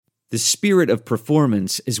The spirit of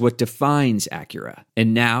performance is what defines Acura.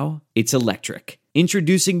 And now, it's electric.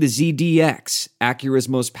 Introducing the ZDX, Acura's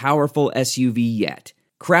most powerful SUV yet.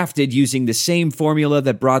 Crafted using the same formula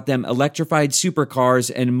that brought them electrified supercars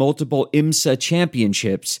and multiple IMSA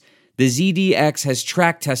championships, the ZDX has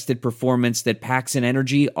track-tested performance that packs an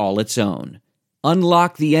energy all its own.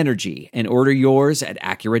 Unlock the energy and order yours at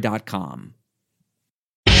Acura.com.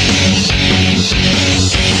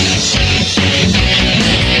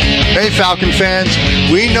 Hey, Falcon fans,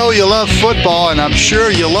 we know you love football, and I'm sure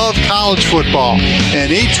you love college football.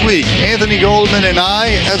 And each week, Anthony Goldman and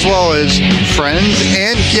I, as well as friends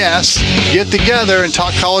and guests, get together and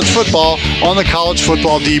talk college football on the College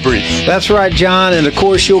Football Debrief. That's right, John. And, of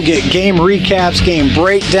course, you'll get game recaps, game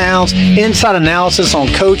breakdowns, inside analysis on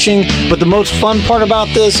coaching. But the most fun part about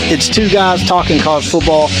this, it's two guys talking college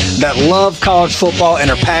football that love college football and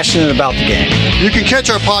are passionate about the game. You can catch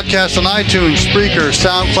our podcast on iTunes, Spreaker,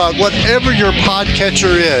 SoundCloud, whatever your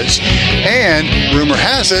podcatcher is. And, rumor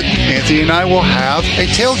has it, Anthony and I will have a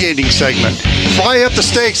tailgating segment. Fry up the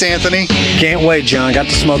stakes, Anthony. Can't wait, John. Got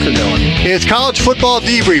the smoker going. It's College Football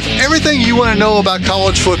Debrief. Everything you want to know about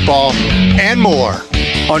college football and more.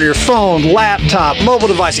 On your phone, laptop, mobile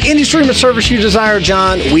device, any streaming service you desire,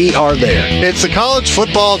 John, we are there. It's the College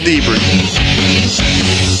Football Debrief.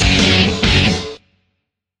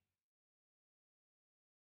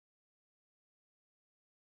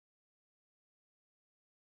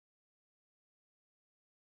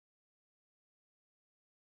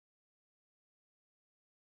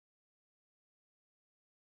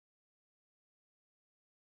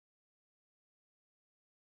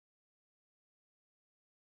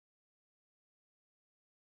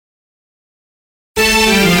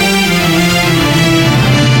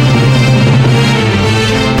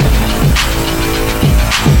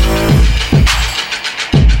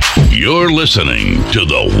 You're listening to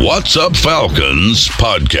the What's Up Falcons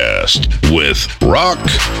podcast with Rock,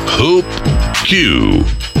 Hoop, Q,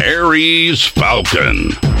 Aries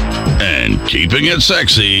Falcon, and keeping it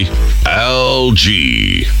sexy,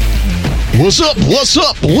 LG. What's up? What's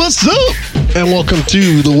up? What's up? And welcome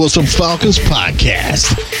to the What's Up Falcons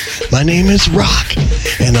podcast. My name is Rock,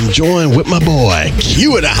 and I'm joined with my boy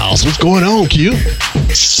Q in the house. What's going on, Q?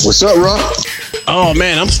 What's up, Rock? Oh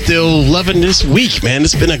man, I'm still loving this week, man.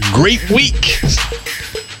 It's been a great week.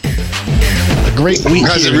 A great week.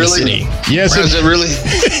 Has it really? Yes, has it really?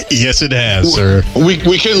 Yes, it has, sir. We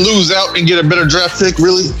can lose out and get a better draft pick,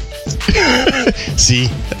 really? See,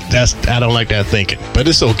 I don't like that thinking, but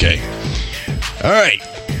it's okay. All right.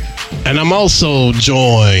 And I'm also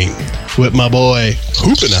joined with my boy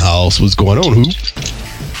Hoop in the house. What's going on, Hoop?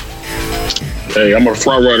 Hey, I'm a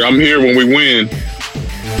front runner. I'm here when we win.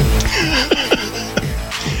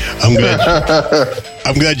 I'm glad.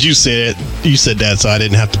 I'm glad you said that, so I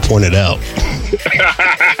didn't have to point it out.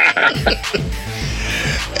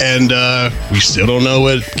 And we still don't know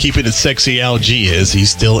what keeping it sexy LG is.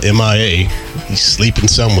 He's still MIA. He's sleeping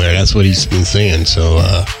somewhere. That's what he's been saying. So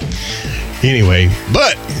anyway,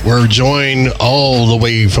 but we're joined all the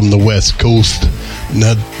way from the West Coast.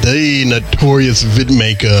 The notorious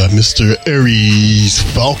vidmaker, Mr. Aries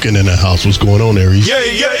Falcon in the house. What's going on, Aries? Yeah.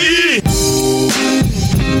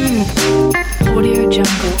 Audio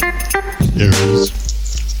Jungle.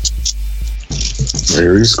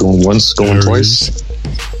 Aries going once, going twice.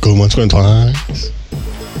 Going once, going twice.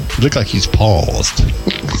 Look like he's paused.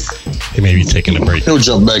 He may be taking a break. He'll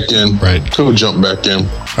jump back in. Right. He'll jump back in.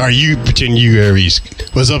 Are you pretend you Aries?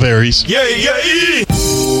 What's up, Aries? Yeah.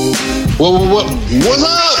 What? What's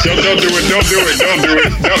up? Don't do it.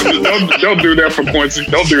 Don't do that for Quincy.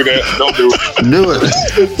 Don't do that. Don't do it. Do it.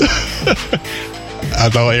 I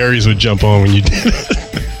thought Aries would jump on when you did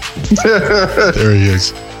it. There he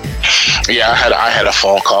is. Yeah, I had a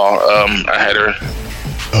phone call. I had her.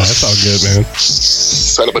 Oh, that's all good, man.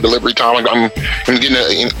 Set up a delivery time. I'm getting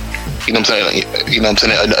a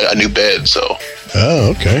new bed. So. Oh,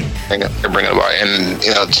 okay. They're bringing it by, and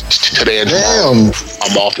today and tomorrow,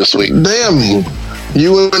 I'm off this week. Damn.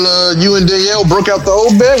 You and Danielle broke out the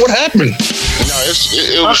old bed. What happened? No, it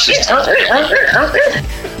was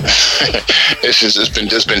just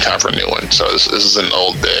it's been time for a new one. So this is an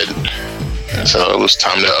old bed, so it was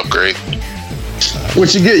time to upgrade.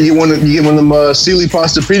 What you get? You get one of them Sealy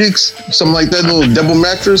Posturepedics, something like that, little double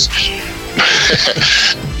mattress.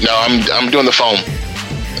 No, I'm doing the foam.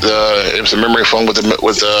 It was a memory foam with the.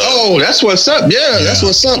 Oh, that's what's up. Yeah, that's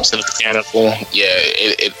what's up. It's mechanical. Yeah,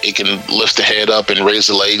 it can lift the head up and raise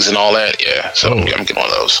the legs and all that. Yeah, so I'm getting one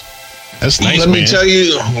of those. That's nice. Let me tell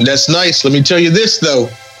you, that's nice. Let me tell you this though,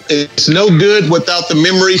 it's no good without the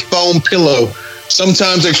memory foam pillow.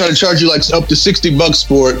 Sometimes they try to charge you like up to $60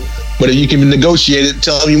 for it, but if you can negotiate it,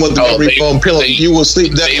 tell them you want the memory foam pillow, you will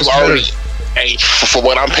sleep that much better. Hey, for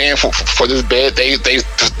what I'm paying for this bed, they've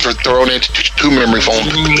thrown in 2 memory foam.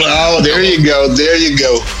 Oh, there you go. There you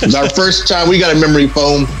go. Our first time we got a memory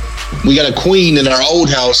foam, we got a queen in our old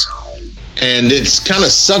house, and it's kind of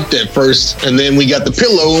sucked at first, and then we got the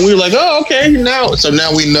pillow, and we were like, oh, okay, now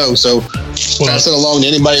we know. So pass it along to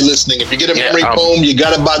anybody listening. If you get a memory foam, you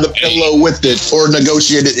got to buy the pillow with it or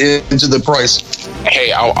negotiate it into the price.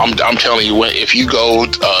 Hey, I'm telling you, if you go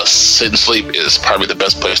sit and sleep is probably the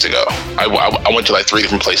best place to go. I went to like 3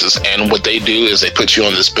 different places, and what they do is they put you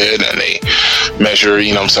on this bed and they measure,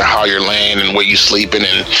 how you're laying and where you sleeping,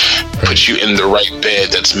 and put you in the right bed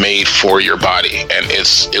that's made for your body. And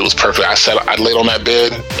it was perfect. I laid on that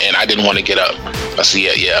bed and I didn't want to get up. I said,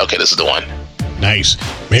 yeah, okay, this is the one. Nice.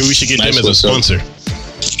 Maybe we should get them as a sponsor.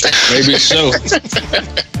 Maybe so.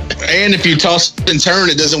 And if you toss and turn,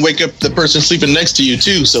 it doesn't wake up the person sleeping next to you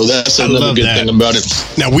too. So that's another good thing about it.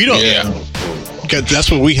 Now we don't. Yeah. That's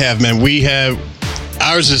what we have, man. We have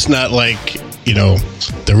ours is not like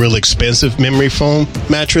the real expensive memory foam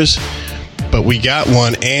mattress, but we got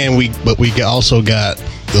one, and we also got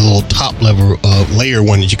the little top level layer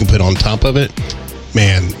one that you can put on top of it.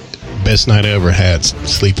 Man, best night I ever had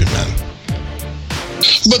sleeping, man.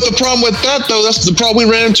 But the problem with that, though, that's the problem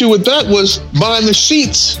we ran into with that was buying the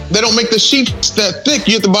sheets. They don't make the sheets that thick.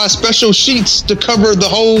 You have to buy special sheets to cover the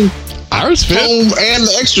whole ours fit foam and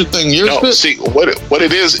the extra thing. Yours fit? See what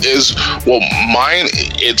it is mine,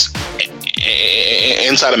 it's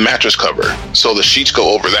inside a mattress cover, so the sheets go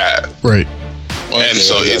over that. Right. And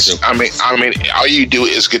so it's. I mean, all you do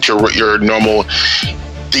is get your normal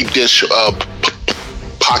deep dish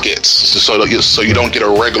pockets, so you don't get a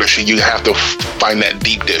regular sheet. You have to find that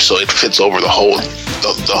deep dish so it fits over the whole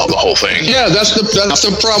thing. Yeah, that's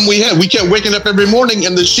the problem we had. We kept waking up every morning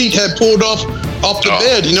and the sheet had pulled off the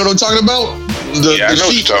bed. You know what I'm talking about? The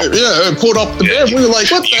sheet, it pulled off the bed. We were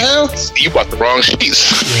like, what the hell? You bought the wrong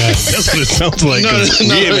sheets. Yeah, that's what it sounds like. We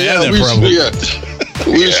haven't had that problem.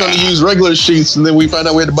 We were trying to use regular sheets, and then we found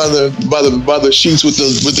out we had to buy the sheets with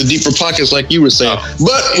the deeper pockets, like you were saying.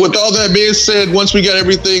 But with all that being said, once we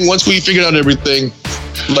figured out everything,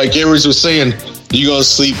 like Aries was saying, you're gonna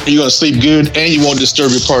sleep good, and you won't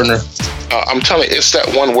disturb your partner. I'm telling you, it's that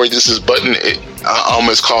one where this is button.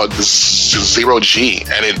 It's called 0G,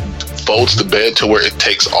 and it folds the bed to where it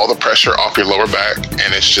takes all the pressure off your lower back,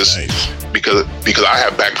 and it's just because I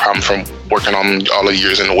have back problems from working on all the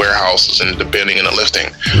years in the warehouses and the bending and the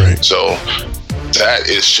lifting. Right. So that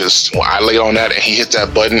is just, when I laid on that and he hit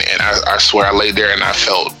that button, and I swear I laid there and I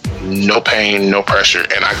felt no pain, no pressure,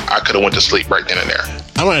 and I could have went to sleep right then and there.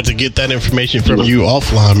 I'm gonna have to get that information from you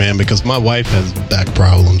offline, man, because my wife has back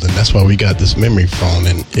problems, and that's why we got this memory foam,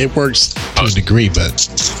 and it works to a degree, but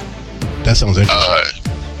that sounds interesting.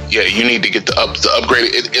 Yeah, you need to get the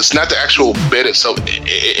upgrade. It's not the actual bed itself.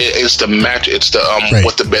 It's the match. It's the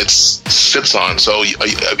what the bed sits on. So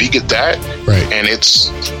if you get that, and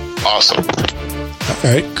it's awesome. All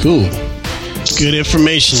right, cool, good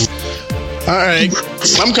information. All right,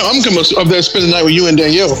 I'm coming up there spend the night with you and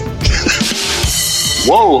Danielle.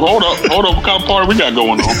 Whoa, hold up. What kind of party we got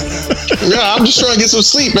going on? Yeah, I'm just trying to get some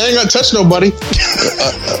sleep. I ain't gonna touch nobody.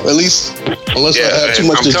 At least, unless I have too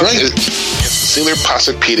much to drink. It's the Sealer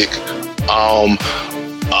Posturepedic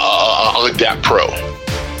Adapt Pro.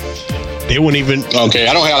 They wouldn't even. Okay,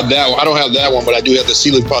 I don't have that one, but I do have the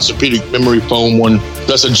Sealer Posturepedic memory foam one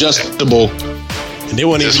that's adjustable. And they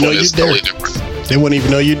wouldn't even know you there. They wouldn't even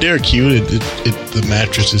know you there, Q. The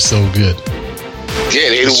mattress is so good. Yeah,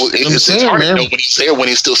 it's hard to know when he's there when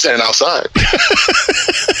he's still standing outside.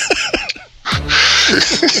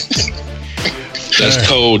 That's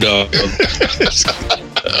cold,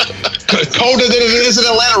 colder than it is in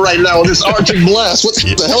Atlanta right now. This Arctic blast. What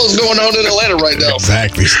the hell is going on in Atlanta right now?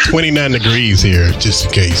 Exactly. It's 29 degrees here, just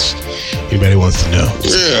in case anybody wants to know.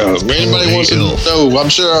 Yeah, anybody wants to know. I'm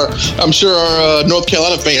sure our North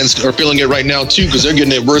Carolina fans are feeling it right now too, because they're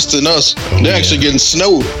getting it worse than us. They're actually getting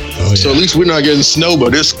snow. So at least we're not getting snow,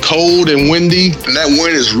 but it's cold and windy, and that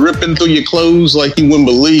wind is ripping through your clothes like you wouldn't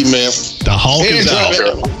believe, man. The Hulk is out.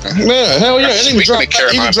 Yeah, hell yeah. And even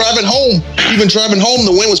driving home,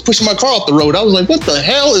 the wind was pushing my car off the road. I was like, what the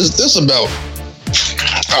hell is this about?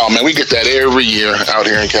 Oh, man, we get that every year out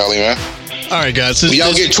here in Cali, man. All right, guys.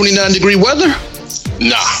 Y'all get 29-degree weather?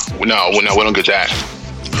 Nah, we don't get that.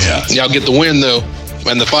 Yeah. Y'all get the wind, though,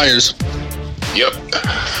 and the fires. Yep.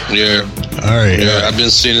 Yeah. All right. Yeah, I've been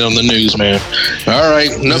seeing it on the news, man. All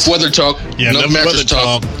right. Enough weather talk. Yeah, enough weather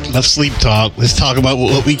talk. Enough sleep talk. Let's talk about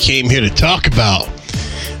what we came here to talk about.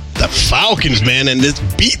 the Falcons, man, and this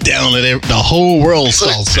beatdown that the whole world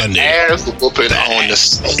saw Sunday. Ass whooping on the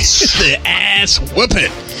Saints. The ass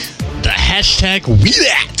whooping. The hashtag we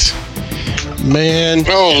that. Man.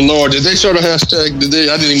 Oh, Lord. Did they start a hashtag? I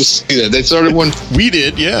didn't even see that. They started one? We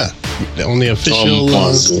did, yeah. On the official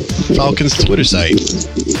Falcons Twitter site.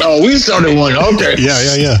 Oh, we started one. Okay.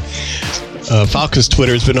 Yeah. Falcons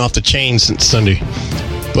Twitter has been off the chain since Sunday.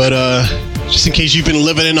 But just in case you've been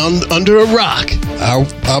living under a rock, our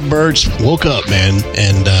birds woke up, man,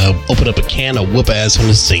 and opened up a can of whoop ass on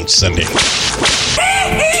the Saints Sunday.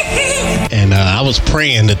 And I was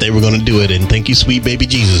praying that they were going to do it. And thank you, sweet baby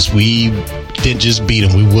Jesus. We didn't just beat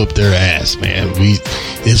them. We whooped their ass, man.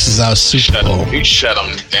 This is our Super Bowl. We shut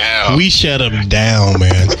them down. We shut them down,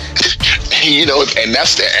 man. You know, and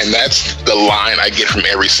that's the line I get from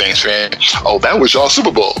every Saints fan. Oh, that was y'all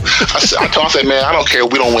Super Bowl. I said, man, I don't care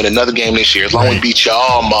if we don't win another game this year. As long as we beat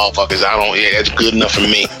y'all motherfuckers, that's good enough for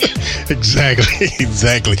me.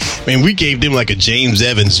 Exactly. Man, we gave them like a James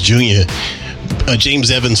Evans Jr.,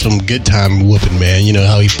 James Evans from Good Time whooping, man. You know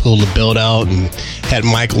how he pulled the belt out and had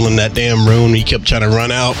Michael in that damn room. He kept trying to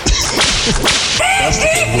run out. That's the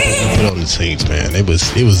kind of whooping we put on the Saints, man. It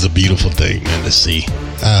was a beautiful thing, man, to see.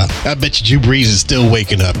 I bet you Drew Brees is still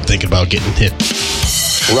waking up thinking about getting hit.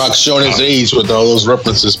 Rock's showing his age with all those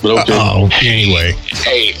references, but okay. Anyway.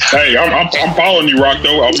 Hey, I'm following you, Rock,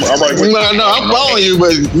 though. I'm right with you. No, I'm following you,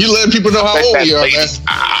 but you letting people know how old you are, man.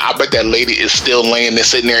 I bet that lady is still laying there,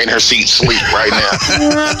 sitting there in her seat, sleep right now.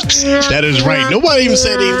 That is right. Nobody even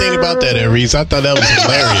said anything about that, Aries. I thought that was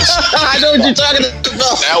hilarious. I know what you're talking about.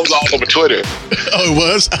 That was all over Twitter. Oh, it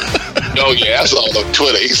was? Oh, yeah, that's all over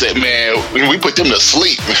Twitter. He said, man, we put them to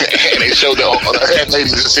sleep, and they showed that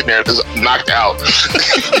lady just sitting there just knocked out.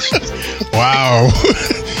 Wow.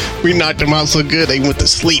 We knocked them out so good they went to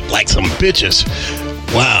sleep like some bitches.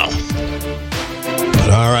 Wow.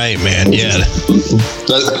 But all right, man. Yeah.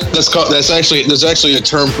 There's actually a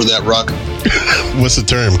term for that, Rock. What's the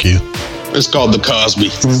term, Q? It's called the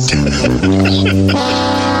Cosby.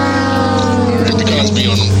 The Cosby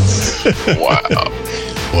on them.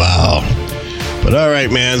 Wow. But all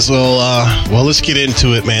right, man. So, let's get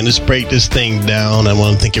into it, man. Let's break this thing down. I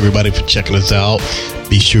want to thank everybody for checking us out.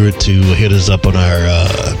 Be sure to hit us up on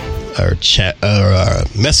our chat or our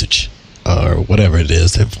message or whatever it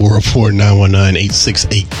is at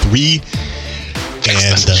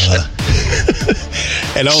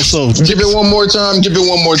 404-919-8683. And also give it one more time.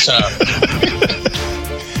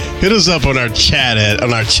 Hit us up on our chat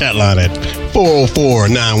line at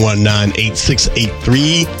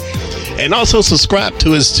 404-919-8683. And also subscribe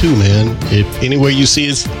to us too, man. If anywhere you see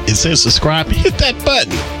it says subscribe, hit that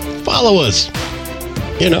button. Follow us.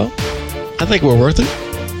 You know, I think we're worth it.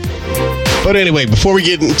 But anyway, before we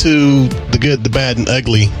get into the good, the bad, and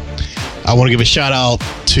ugly, I want to give a shout out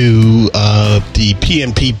to the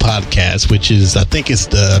PNP podcast, which is, I think it's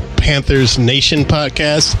the Panthers Nation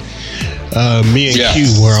podcast. Me and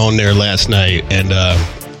Q were on there last night, and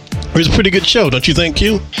it was a pretty good show, don't you think,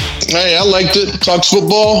 Q? Hey, I liked it. Talked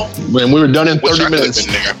football, and we were done in 30 minutes.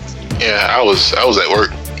 Yeah, I was at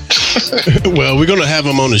work. Well, we're gonna have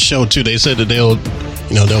them on the show too. They said that they'll come.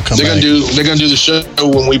 They're gonna do the show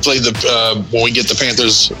when we play when we get the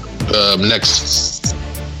Panthers next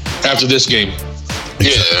after this game.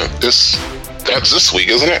 Yeah, that's this week,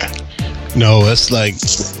 isn't it? No, that's the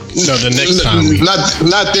next time.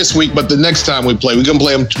 Not this week, but the next time we play. We're gonna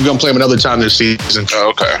play them. We're gonna play them another time this season.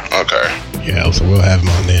 Okay. Yeah, so we'll have them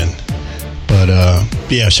on then. But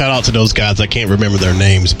shout out to those guys. I can't remember their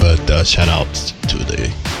names, but shout out to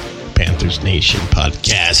the Panthers Nation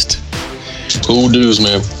podcast. Cool dudes,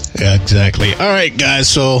 man. Yeah, exactly. All right, guys.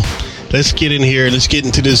 So let's get in here. Let's get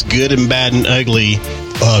into this good and bad and ugly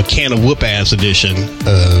can of whoop ass edition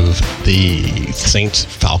of the Saints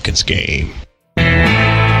Falcons game.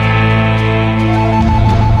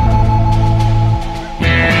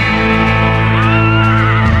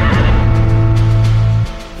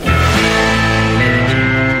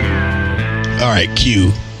 All right,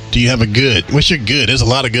 Q. Do you have a good? What's your good? There's a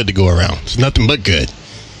lot of good to go around. It's nothing but good.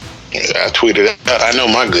 I tweeted it out. I know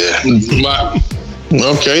my good.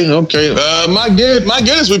 Okay. My good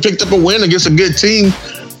is we picked up a win against a good team.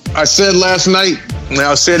 I said last night, and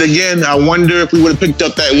I'll say it again, I wonder if we would have picked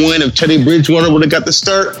up that win if Teddy Bridgewater would have got the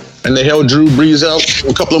start and they held Drew Brees out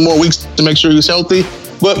a couple of more weeks to make sure he was healthy.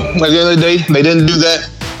 But at the end of the day, they didn't do that.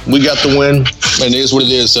 We got the win, and it is what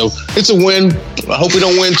it is. So it's a win. I hope we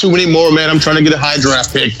don't win too many more, man. I'm trying to get a high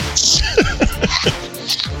draft pick.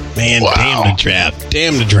 Man, wow.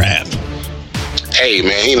 Damn the draft. Hey,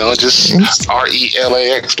 man, just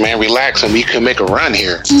RELAX, man. Relax, and we can make a run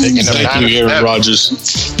here. Thank you, Aaron Rodgers.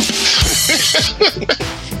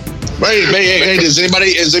 Hey, has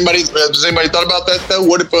anybody thought about that though?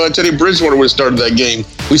 What if Teddy Bridgewater would have started that game?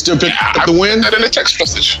 We still picked up the win? I put that in a text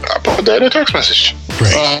message.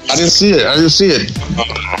 Right. I didn't see it.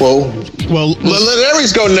 Well, let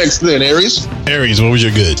Aries go next then, Aries. Aries, what was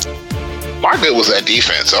your good? My good was that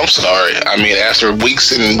defense. I'm sorry. I mean, after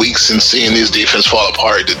weeks and weeks and seeing these defense fall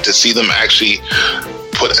apart, to see them actually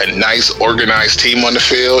put a nice, organized team on the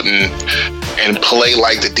field and play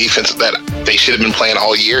like the defense that they should have been playing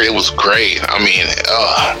all year, it was great. I mean,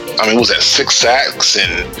 it was at 6 sacks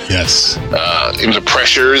and yes, it was the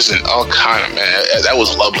pressures and all kind of, man. That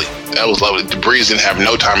was lovely. The Breeze didn't have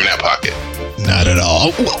no time in that pocket. Not at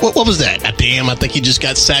all. What was that? Damn, I think he just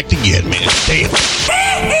got sacked again, man. Damn.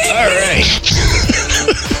 All right.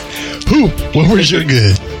 Hoop, what was your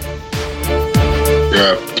good?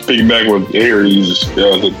 Piggyback with Aries,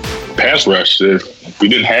 the pass rush. We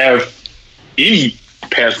didn't have any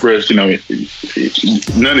pass rush,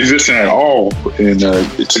 non-existent at all. And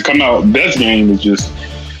to come out that game is just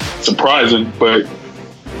surprising, but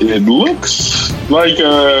it looks like,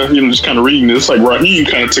 just kind of reading this, like Raheem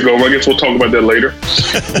kind of took over. I guess we'll talk about that later.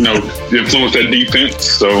 Influence that defense.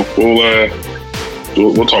 So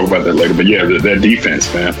we'll talk about that later. But yeah, that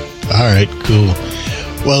defense, man. All right, cool.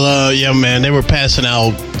 Well, yeah, man, they were passing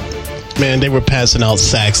out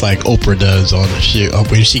sacks like Oprah does on the shit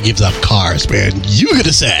when she gives out cars, man. You get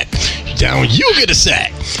a sack. Down, you get a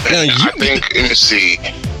sack. Let me see.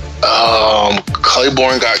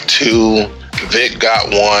 Claiborne got 2. Vic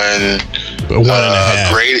got 1.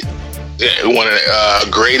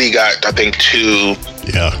 1.5. Grady got, I think, 2.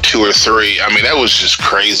 Yeah, 2 or 3. I mean, that was just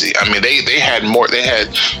crazy. I mean, they had more. They had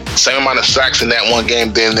the same amount of sacks in that one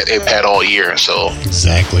game than they've had all year. So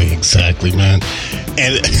exactly, man.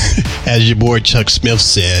 And as your boy Chuck Smith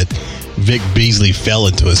said, Vic Beasley fell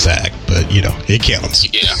into a sack, but it counts.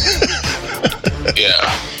 Yeah. Yeah.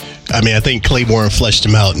 I mean, I think Claiborne fleshed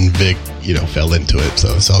him out, and Vic, fell into it,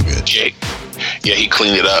 so it's all good. Yeah, he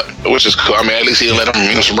cleaned it up, which is cool. I mean, at least he didn't let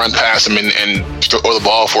him run past him and throw the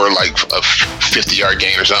ball for like a 50-yard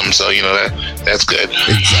gain or something. So that's good.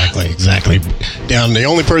 Exactly. Now, the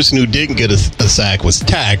only person who didn't get a sack was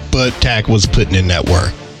Tack, but Tack was putting in that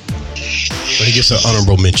work. But he gets an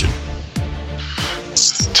honorable mention.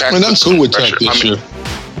 I'm cool with Tack this year.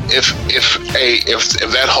 If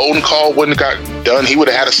that holding call wouldn't have got done, he would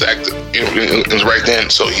have had a sack. It was right then.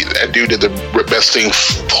 So that dude did the best thing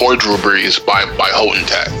for Drew Brees by holding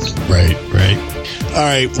Tack. Right. All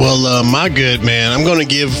right. Well, my good, man. I'm going to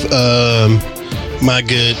give my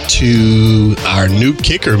good to our new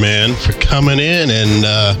kicker, man, for coming in and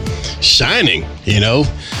shining.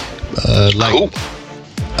 Cool.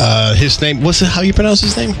 His name. What's it? How you pronounce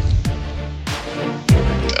his name?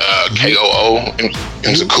 KOO.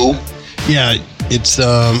 It's a cool. Yeah, it's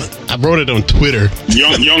I wrote it on Twitter.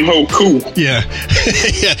 Young Ho Cool. Yeah.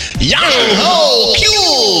 Yeah. Young Ho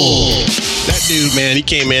Cool. That dude, man, he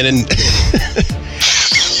came in and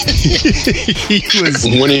he was,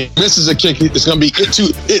 when he misses a kick, it's gonna be it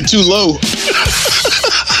too low.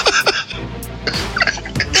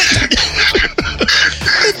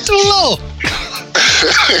 It's too low.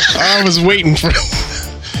 I was waiting for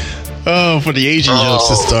the Asian jokes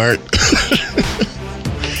to start.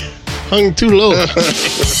 Hung too low.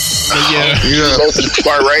 Yeah.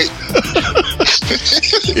 Quite right.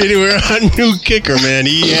 Anyway, our new kicker, man,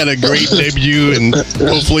 he had a great debut, and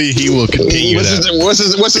hopefully he will continue what's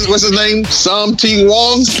his name? Sam T.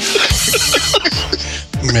 Wong?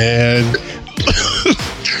 Man.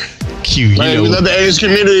 Q, we love the Asian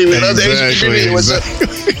community. What's up?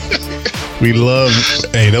 We love,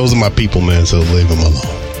 those are my people, man, so leave them alone.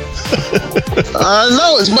 I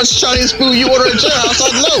know. As much Chinese food you order at your house, I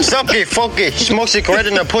know. Sucky, funky, smoky, red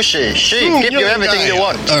and a pushy. She give you everything you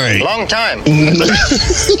want. All right. Long time.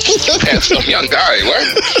 Handsome young guy. What?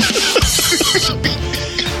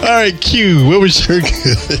 All right, Q, what was your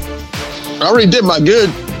good? I already did my good.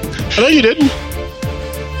 No, you didn't.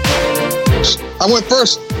 I went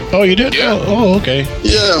first. Oh, you did? Yeah. Oh, okay.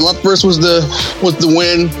 Yeah, my first was the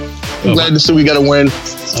win. I'm glad to see we got a win.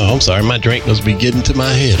 Oh, I'm sorry. My drink must be getting to my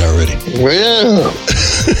head already. Well, yeah.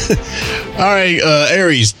 All right,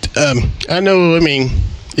 Aries. I know. I mean,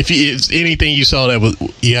 if anything you saw that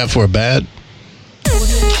you have for a bad.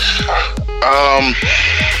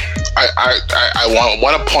 I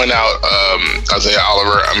want to point out Isaiah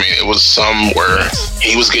Oliver. I mean, it was some where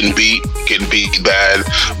he was getting beat bad,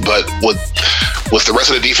 but with the rest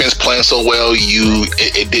of the defense playing so well,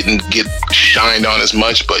 it didn't get shined on as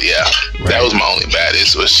much. But yeah, right. That was my only bad.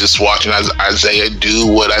 It was just watching Isaiah do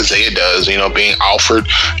what Isaiah does. Being Alfred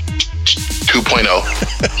 2.0.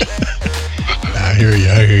 hear you.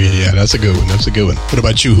 Yeah, that's a good one. What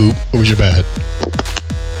about you, Hoop? What was your bad?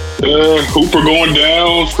 Hooper going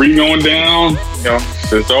down, Free going down. You know,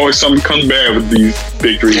 there's always something comes bad with these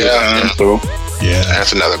victories. So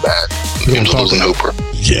that's another bad. Him losing Hooper.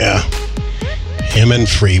 Yeah, him and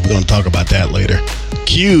Free. We're gonna talk about that later.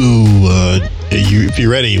 Q, if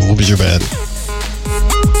you're ready, what was your bad?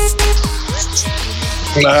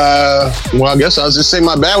 Well, I guess I was just saying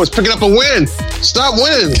my bad was picking up a win. Stop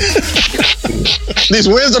winning. These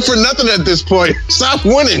wins are for nothing at this point. Stop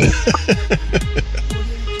winning.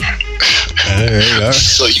 All right.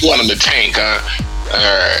 So you want him to tank, huh? All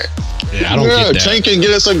right. Yeah, I don't get that. Tank and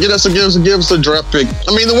give us a draft pick.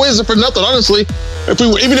 I mean, the wins are for nothing, honestly.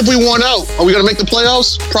 Even if we won out, are we gonna make the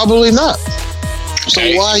playoffs? Probably not. So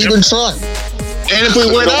why even try? And if we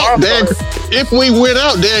win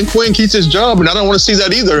out, Dan Quinn keeps his job, and I don't want to see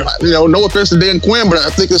that either. You know, no offense to Dan Quinn, but I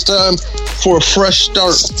think it's time for a fresh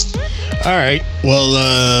start. All right.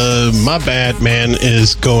 Well, my bad, man,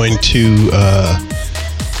 is going to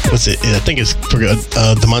what's it? I think it's for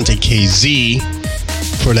DeMonte KZ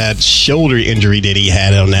for that shoulder injury that he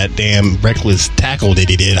had on that damn reckless tackle that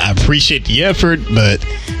he did. I appreciate the effort, but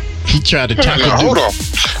he tried to tackle. Hold on.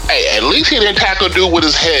 Hey, at least he didn't tackle dude with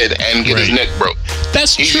his head and get his neck broke.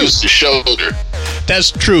 That's true. He used the shoulder.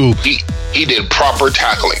 That's true. He did proper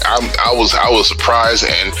tackling. I was surprised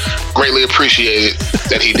and greatly appreciated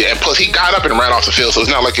that he did. And plus, he got up and ran off the field, so it's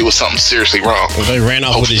not like it was something seriously wrong. Well, they ran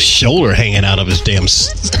off with his shoulder hanging out of his damn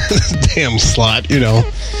slot, you know.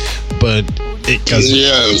 But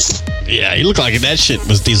yeah, he looked like that shit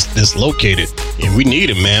was dislocated, and we need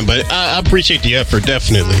him, man. But I appreciate the effort,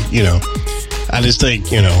 definitely. You know, I just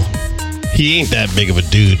think, you know, he ain't that big of a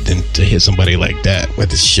dude than to hit somebody like that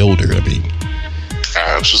with his shoulder. I mean,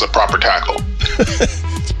 it was just a proper tackle.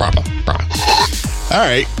 It's proper. All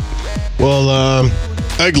right. Well,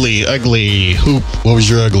 ugly Hoop. What was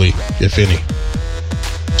your ugly, if any?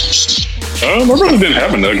 My brother didn't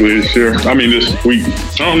have an ugly this year. I mean, this week.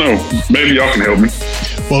 I don't know. Maybe y'all can help me.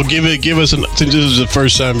 Well, give us since this is the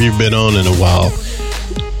first time you've been on in a while.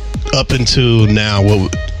 Up until now, what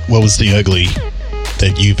was the ugly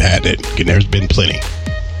that you've had? There's been plenty.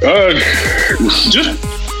 Just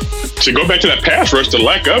to go back to that pass rush, the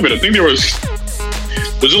lack of it. I think there's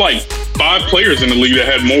like 5 players in the league that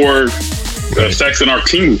had more sacks than our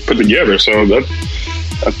team put together. So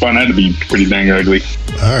I find that to be pretty dang ugly.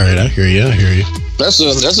 All right, I hear you. That's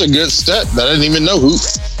a good stat that I didn't even know. Hoop.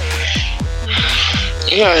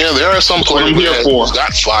 Yeah, there are some players that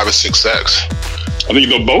got 5 or 6 sacks. I think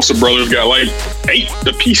the Bosa brothers got like 8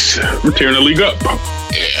 apiece. We're tearing the league up.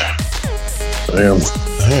 Yeah. Damn.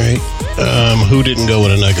 All right. Who didn't go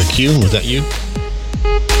with an ugly? Q? Was that you?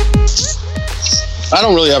 I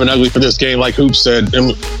don't really have an ugly for this game, like Hoop said.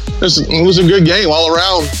 It was a good game all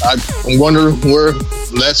around. I wonder where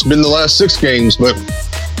that's been the last 6 games, but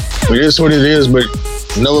it is what it is. But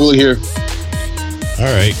no ugly here.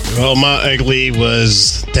 All right. Well, my ugly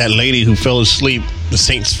was that lady who fell asleep. The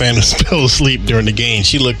Saints fan who fell asleep during the game.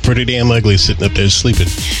 She looked pretty damn ugly sitting up there sleeping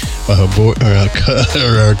while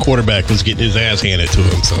her quarterback was getting his ass handed to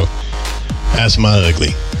him. So that's my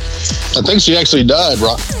ugly. I think she actually died,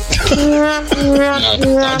 Rock.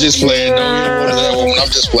 I'm just playing. I'm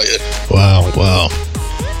just playing. Wow.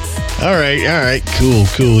 All right.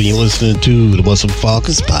 Cool. You're listening to the What's Up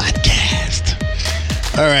Falcons podcast.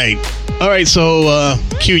 All right. So,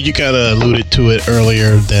 Q, you kind of alluded to it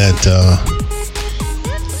earlier that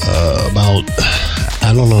about,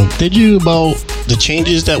 I don't know, did you, about the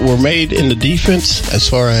changes that were made in the defense as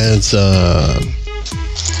far as...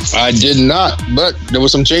 I did not, but there were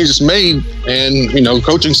some changes made, and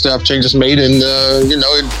coaching staff changes made, and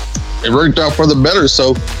it worked out for the better.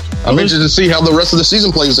 So I'm interested to see how the rest of the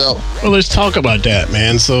season plays out. Well, let's talk about that,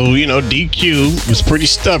 man. So DQ was pretty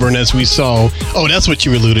stubborn, as we saw. Oh, that's what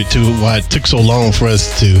you alluded to. Why it took so long for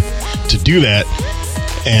us to do that.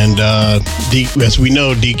 And as we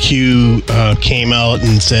know, DQ came out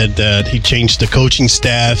and said that he changed the coaching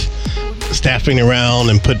staffing around,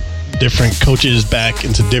 and put different coaches back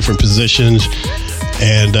into different positions,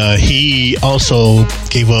 and he also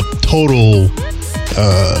gave up total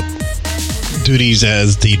duties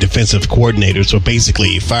as the defensive coordinator. So basically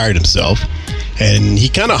he fired himself, and he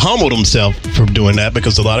kind of humbled himself for doing that,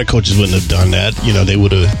 because a lot of coaches wouldn't have done that. They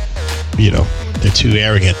would have, they're too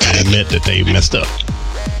arrogant to admit that they messed up.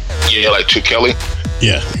 Yeah, like Chip Kelly.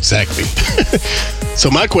 Yeah, exactly. So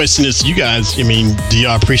my question is to you guys, do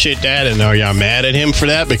y'all appreciate that, and are y'all mad at him for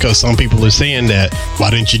that? Because some people are saying that,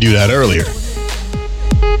 why didn't you do that earlier?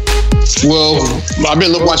 Well, I've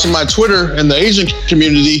been watching my Twitter, and the Asian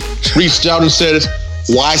community reached out and said,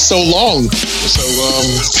 why so long? So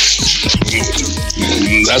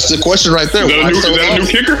that's the question right there. Is that a new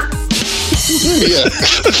kicker? Yeah.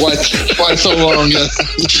 Why so long? Yeah.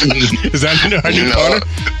 Is that our new corner?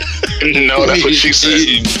 No, that's what she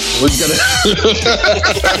said. We're gonna.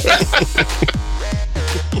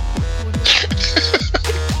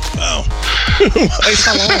 Wow. Why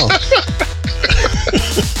so long?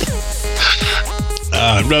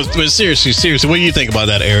 But seriously, what do you think about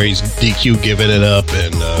that Aries DQ giving it up?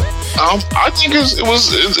 And I think it was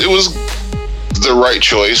the right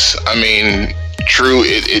choice. I mean, true,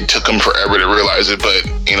 it took him forever to realize it, but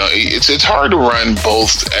you know, it's hard to run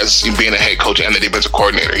both as being a head coach and the defensive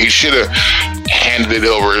coordinator. He should have handed it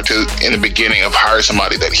over to in the beginning of hire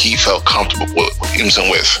somebody that he felt comfortable with.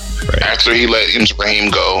 Right. After he let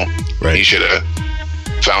Raheem go, right, he should have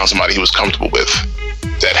found somebody he was comfortable with,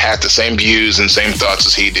 that had the same views and same thoughts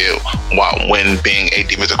as he did when being a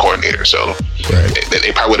defensive coordinator. So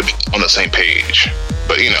they probably would have been on the same page.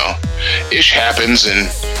 But, you know, ish happens, and,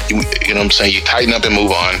 you know what I'm saying, you tighten up and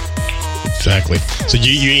move on. Exactly. So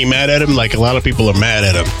you ain't mad at him? Like a lot of people are mad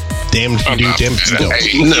at him. Damn if you do, damn if you don't.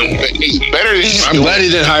 He's better than I'm glad he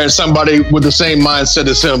didn't hire somebody with the same mindset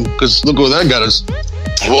as him, because look where that got us.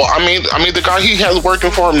 Well, I mean, the guy he has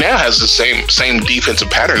working for him now has the same defensive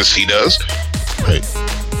patterns he does. Right.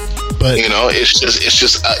 But you know, it's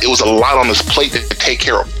just it was a lot on his plate to take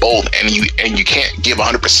care of both, and you can't give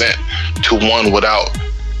 100% to one without,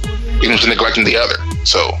 you know, neglecting the other.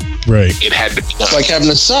 So it had to be done. It's like having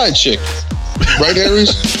a side chick, right,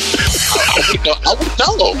 Aries? I would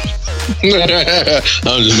know.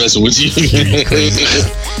 I'm just messing with you.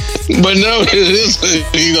 But no, it is.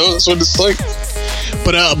 You know, that's what it's like.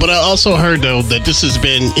 But I also heard though that this has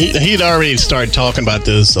been he'd already started talking about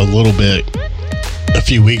this a little bit a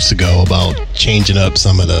few weeks ago about giving up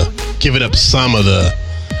some of the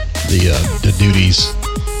duties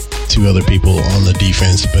to other people on the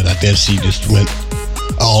defense. But I guess he just went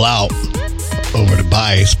all out over the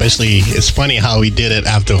bye. Especially, it's funny how he did it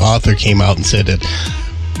after Arthur came out and said that,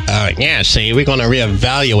 see, we're going to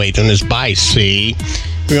reevaluate on this bye, see.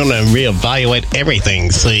 We're going to reevaluate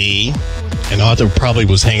everything, see. And Arthur probably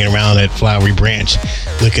was hanging around at Flowery Branch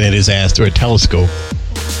looking at his ass through a telescope.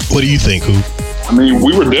 What do you think, Hoop? I mean,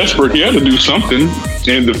 we were desperate. He had to do something.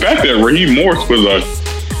 And the fact that Raheem Morris was a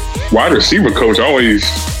wide receiver coach always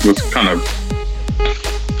was kind of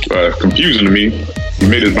confusing to me. He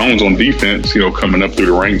made his bones on defense, you know, coming up through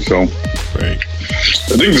the ranks. So I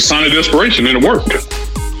think it's a sign of desperation, and it worked.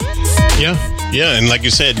 Yeah. And like you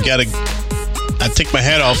said, I take my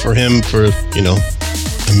hat off for him for, you know,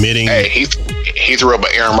 admitting. Hey, he threw up an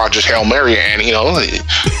Aaron Rodgers Hail Mary, and, you know,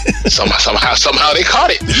 somehow they caught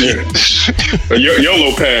it. Yeah. A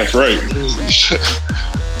YOLO pass, right.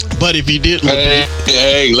 But if you did...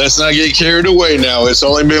 Hey, let's not get carried away now. It's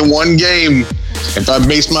only been one game. If I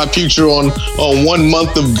base my future on 1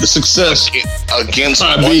 month of success, I'd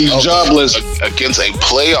be jobless. Against a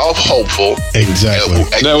playoff hopeful. Exactly.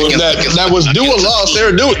 That was due a loss. They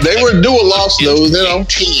were due a loss, though. You know,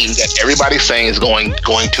 team that everybody's saying is going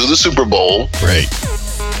to the Super Bowl. Right.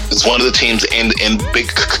 It's one of the teams in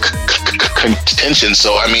big contention.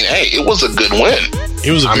 So I mean, hey, it was a good win.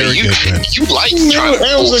 It was a very good win. You like trying to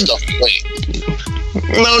pull stuff away.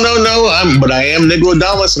 No. But I am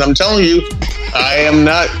Negrodamus, and I'm telling you, I am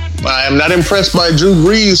not impressed by Drew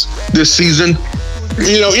Brees this season.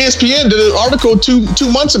 You know, ESPN did an article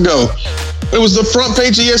two months ago. It was the front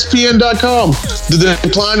page of ESPN.com. The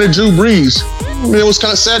decline of Drew Brees. I mean, it was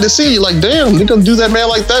kind of sad to see. Like, damn, they're gonna do that man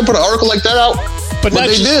like that, put an article like that out. But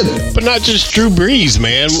they did. But not just Drew Brees,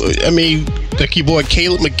 man. I mean, like your boy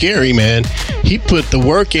Caleb McGarry, man. He put the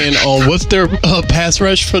work in on what's their pass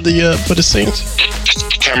rush for the Saints?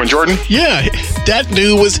 Cameron Jordan? Yeah, that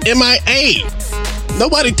dude was MIA.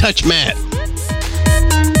 Nobody touched Matt.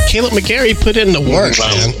 Caleb McGarry put in the work,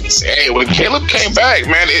 man. Hey, when Caleb came back,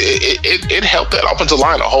 man, it helped that offensive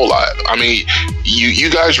line a whole lot. I mean, you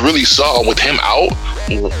guys really saw with him out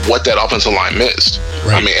what that offensive line missed.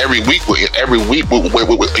 Right. I mean, every week we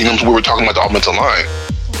were talking about the offensive line.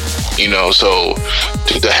 You know, so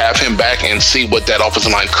to have him back and see what that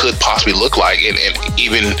offensive line could possibly look like, and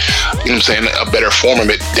even, you know what I'm saying, a better form of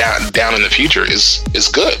it down in the future is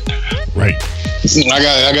good. Right.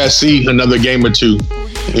 I gotta see another game or two.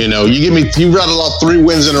 You know, you rattle off 3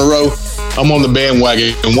 wins in a row, I'm on the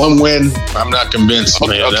bandwagon. And 1 win, I'm not convinced. So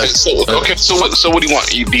what do you want?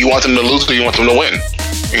 Do you want them to lose, or do you want them to win?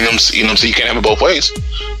 You know, so you can't have it both ways.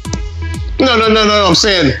 No. I'm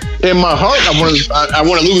saying in my heart, I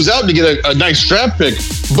want to lose out to get a nice draft pick.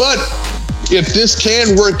 But if this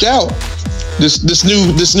can work out,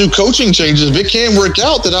 this new coaching changes, if it can work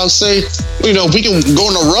out, then I'll say, if we can go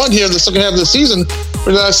on a run here in the second half of the season,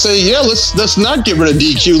 then I say, yeah, let's not get rid of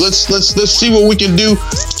DQ. Let's see what we can do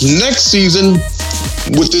next season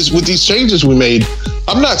with these changes we made.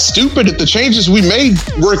 I'm not stupid. If the changes we made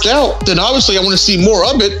work out, then obviously I want to see more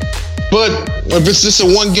of it. But if it's just a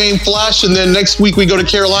one-game flash and then next week we go to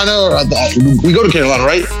Carolina, we go to Carolina,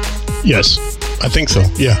 right? Yes, I think so.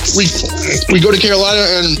 Yeah, we go to Carolina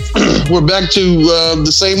and we're back to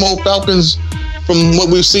the same old Falcons from what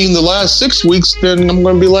we've seen the last 6 weeks. Then I'm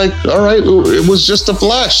going to be like, all right, it was just a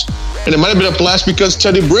flash, and it might have been a flash because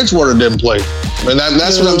Teddy Bridgewater didn't play, and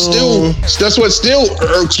that's what still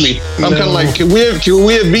irks me. I'm kind of like, can we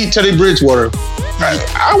have beat Teddy Bridgewater?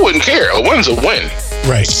 I wouldn't care. A win's a win.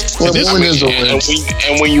 Right. Well, win is a win.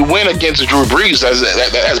 And when you win against Drew Brees,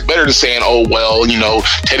 that's better than saying, oh, well,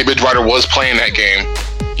 Teddy Bridgewater was playing that game.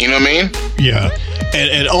 You know what I mean? Yeah.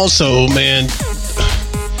 And also, man,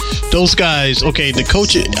 those guys, okay, the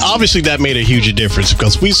coach, obviously that made a huge difference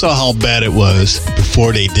because we saw how bad it was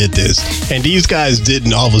before they did this. And these guys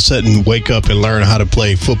didn't all of a sudden wake up and learn how to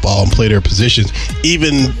play football and play their positions.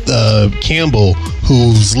 Even Campbell,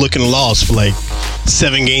 who's looking lost for like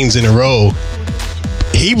 7 games in a row,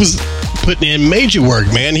 he was putting in major work,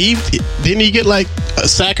 man. Didn't he get like a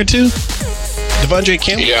sack or 2? Devondre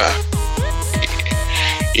Campbell?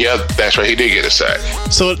 Yeah, that's right. He did get a sack.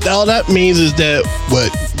 So all that means is that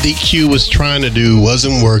what DQ was trying to do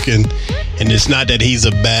wasn't working, and it's not that he's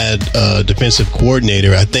a bad defensive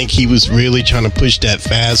coordinator. I think he was really trying to push that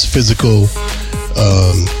fast, physical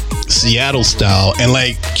Seattle style. And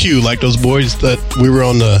like those boys that we were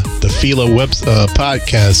on the Fila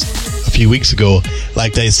podcast a few weeks ago,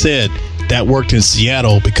 like they said, that worked in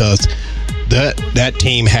Seattle because that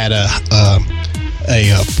team had a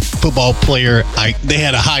football player. They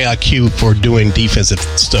had a high IQ for doing defensive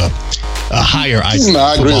stuff. A higher IQ.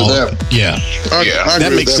 I agree with that. Yeah,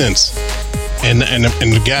 that makes sense. And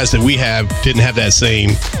the guys that we have wouldn't have that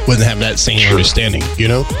same understanding.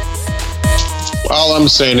 All I'm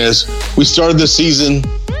saying is, we started the season,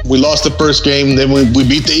 we lost the first game, then we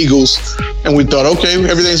beat the Eagles, and we thought, okay,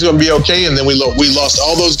 everything's going to be okay, and then we lost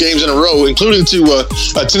all those games in a row, including to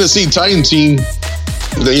a Tennessee Titan team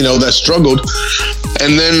that struggled.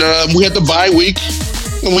 And then we had the bye week,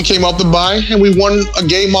 and we came off the bye, and we won a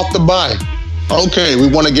game off the bye. Okay, we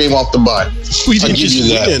won a game off the bye. We didn't just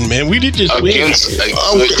win, man. We didn't just win. Against a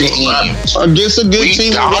good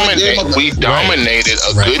team. We dominated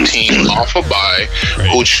a good team off a bye,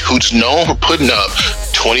 who's known for putting up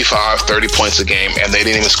 25, 30 points a game, and they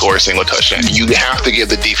didn't even score a single touchdown. You have to give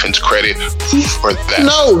the defense credit for that.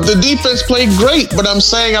 No, the defense played great, but I'm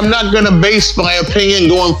saying I'm not going to base my opinion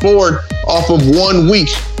going forward off of 1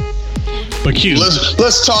 week. But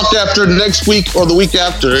let's talk after next week or the week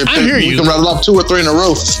after. If we can rattle off 2 or 3 in a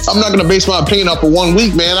row. I'm not going to base my opinion off of 1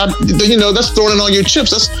 week, man. That's throwing in all your chips.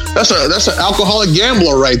 That's an alcoholic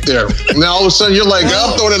gambler right there. Now all of a sudden you're like,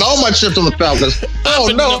 I'm throwing in all my chips on the Falcons. Oh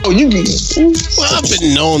no, you can. Well, I've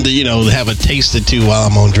been known to have a taste or 2 while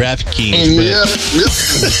I'm on DraftKings.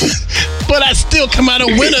 But I still come out a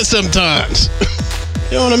winner sometimes.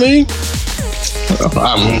 You know what I mean?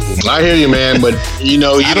 I hear you, man, but I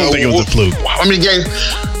don't think it was a fluke. How many games?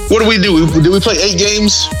 What do we do? Did we play 8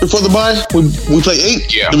 games before the bye? We play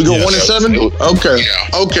 8? Yeah. Did we go 1-7? Okay.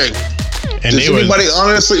 Yeah. Okay. And does anybody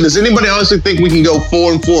honestly think we can go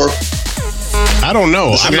 4-4? I don't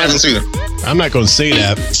know. I'm not going to say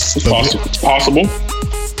that. It's possible.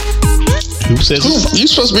 Who says you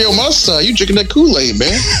supposed to be on my side? You drinking that Kool-Aid,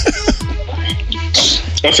 man.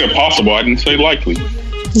 I said possible. I didn't say likely.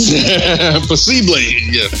 Possible,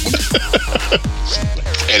 yeah.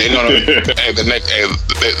 And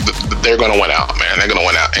they're gonna win out, man. They're gonna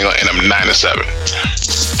win out, and I'm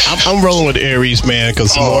 9-7. I'm rolling with Aries, man,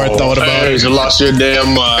 because the more I thought about Aries, you lost your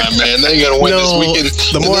damn mind, man. They ain't gonna win this weekend.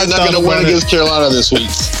 They're not gonna win against Carolina this week.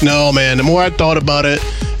 No, man. The more I thought about it,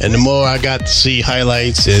 and the more I got to see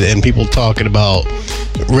highlights and people talking about,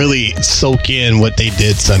 really soak in what they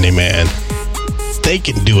did Sunday, man. They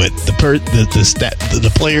can do it.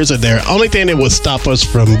 The players are there. Only thing that would stop us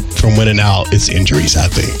from winning out is injuries, I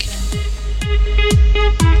think.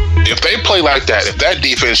 If they play like that, if that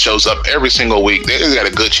defense shows up every single week, they got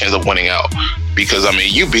a good chance of winning out. Because,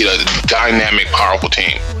 you beat a dynamic, powerful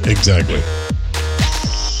team. Exactly.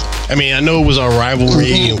 I know it was our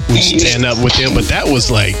rivalry and we stand up with them, but that was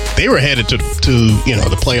like they were headed to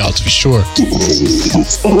the playoffs for sure.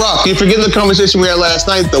 Rock, you're forgetting the conversation we had last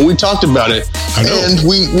night, though. We talked about it. I know. And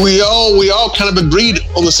we all kind of agreed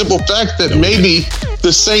on the simple fact that maybe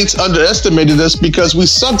the Saints underestimated us because we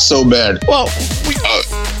suck so bad. Well,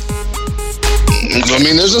 I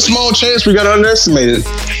mean, there's a small chance we got to underestimate it.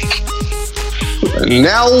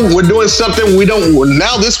 Now we're doing something we don't.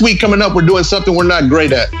 Now this week coming up, we're doing something we're not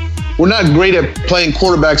great at. We're not great at playing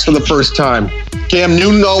quarterbacks for the first time. Cam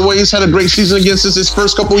Newton always had a great season against us his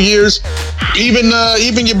first couple years. Even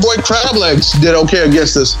your boy Crablegs did okay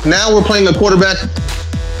against us. Now we're playing a quarterback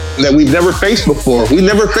that we've never faced before. We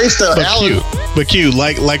never faced Allen. But Q,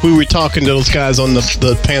 like we were talking to those guys on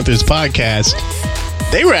the Panthers podcast,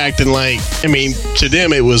 they were acting like, I mean, to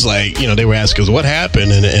them it was like, they were asking us what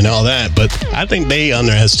happened and all that. But I think they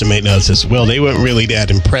underestimated us as well. They weren't really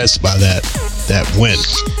that impressed by that win.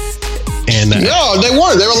 And no, they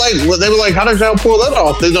weren't. They were like, how did y'all pull that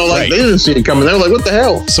off? They They didn't see it coming. They were like, what the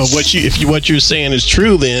hell? So what you're saying is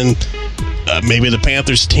true, then maybe the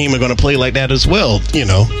Panthers team are going to play like that as well.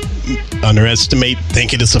 Underestimate,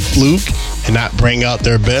 thinking it's a fluke, and not bring out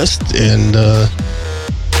their best, and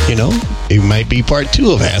it might be part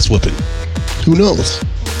 2 of ass whooping. Who knows?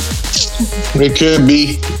 It could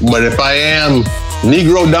be, but if I am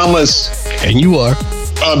Negro Damas, and you are,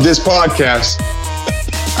 of this podcast,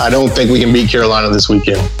 I don't think we can beat Carolina this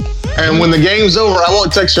weekend. And when the game's over, I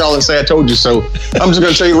won't text y'all and say I told you so. I'm just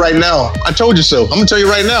gonna tell you right now. I told you so. I'm gonna tell you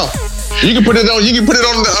right now. You can put it on. You can put it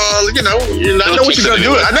on. I know what you're gonna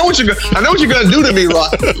do. I know what you're gonna do to me,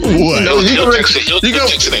 Rock. What? He'll text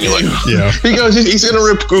it anyway. Yeah. He's gonna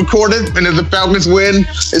record it, and if the Falcons win,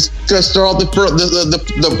 it's gonna start off the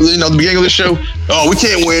beginning of the show. Oh, we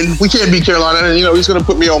can't win. We can't beat Carolina. And he's gonna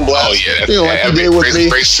put me on blast. Oh yeah. Like he did with me.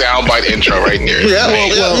 Great soundbite intro right there. Yeah.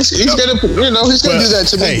 Well, he's gonna do that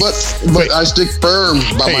to me. But I stick firm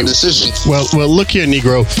by my decision. Well, look here,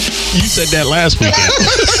 Negro. You said that last weekend.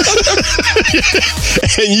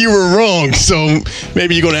 And you were wrong, so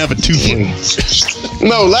maybe you're going to have a two-foot.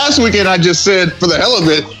 No, last weekend I just said, for the hell of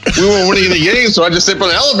it, we weren't winning any games, so I just said, for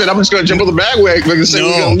the hell of it, I'm just going to jump on the bandwagon and say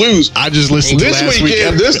we're going to lose. I just listened to last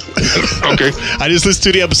weekend. Okay. I just listened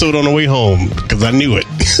to the episode on the way home, because I knew it.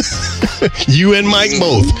 You and Mike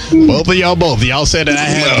both. Both of y'all said that I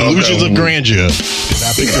had delusions of grandeur. And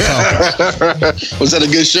I picked the Falcons. Was that a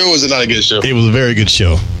good show or was it not a good show? It was a very good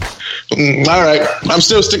show. All right. I'm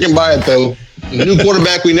still sticking by it, though. New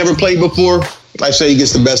quarterback we never played before. I say he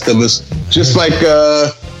gets the best of us. Just like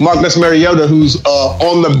Marcus Mariota, who's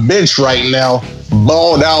on the bench right now,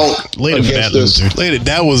 balled out against us. Later,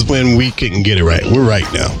 that was when we couldn't get it right. We're right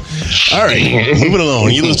now. All right. Moving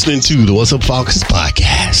along. You're listening to the What's Up Falcons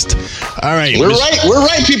podcast. All right. We're right. We're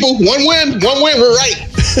right, people. One win. We're right.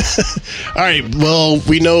 All right. Well,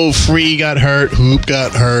 we know Free got hurt. Hoop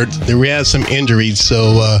got hurt. Then we had some injuries.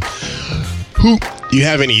 So, Hoop, do you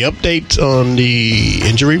have any updates on the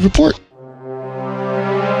injury report?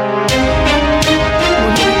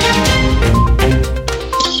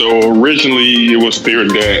 So originally it was feared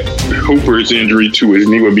that Hooper's injury to his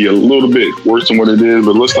knee would be a little bit worse than what it is,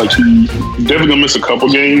 but it looks like he's definitely gonna miss a couple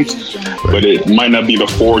games, but it might not be the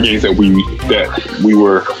 4 games that we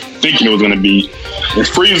were thinking it was gonna be. And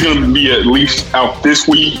Free is gonna be at least out this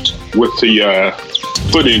week with the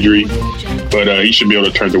foot injury, but he should be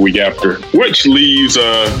able to turn the week after, which leaves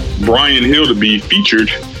Brian Hill to be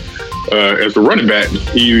featured as the running back.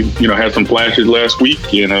 He, had some flashes last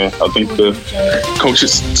week, and I think the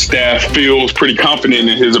coach's staff feels pretty confident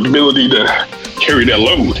in his ability to carry that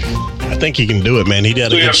load. I think he can do it, man. He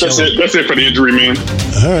got a good show. That's it for the injury, man.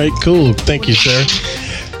 All right, cool. Thank you, sir.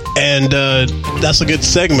 And that's a good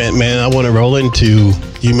segment, man. I want to roll into,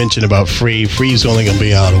 you mentioned about Free. Free's only going to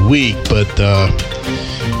be out a week, but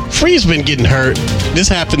Free's been getting hurt. This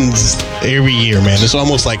happens every year, man. It's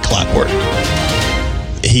almost like clockwork.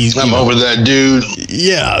 I'm over that dude.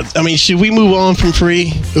 Yeah. I mean, should we move on from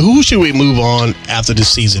Free? Who should we move on after this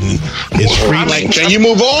season? Is Free can you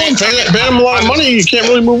move on? Pay him a lot of money. You can't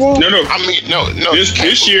really move on. No. No.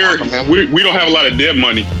 This year, we don't have a lot of dead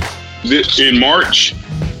money. In March,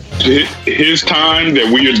 his time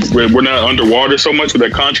that we're not underwater so much with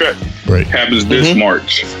that contract happens this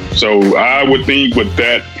March. So I would think with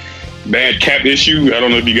that bad cap issue, I don't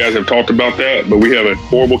know if you guys have talked about that, but we have a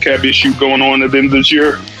horrible cap issue going on at the end of this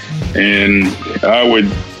year, and I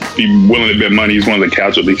would be willing to bet money he's one of the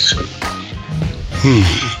casualties.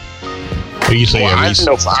 What do you say? Well,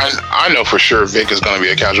 I know for sure Vic is going to be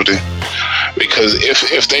a casualty, because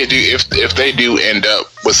if they do end up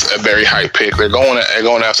with a very high pick, they're going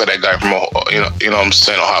after that guy from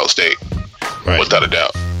Ohio State, without a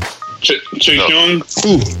doubt. Chase Young.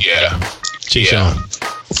 Yeah. Chase Young.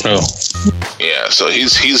 Oh. Yeah, so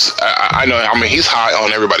he's I know. I mean, he's high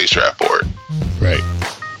on everybody's draft board. Right.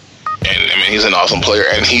 And I mean, he's an awesome player,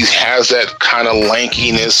 and he has that kind of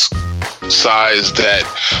lankiness, size that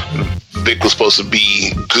Vic was supposed to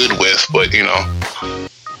be good with, but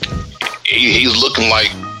he's looking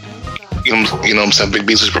like you know what I'm saying, Big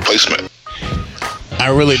Beasley's replacement. I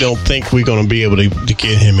really don't think we're going to be able to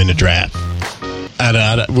get him in the draft.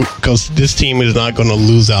 Because this team is not going to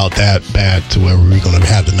lose out that bad to where we're going to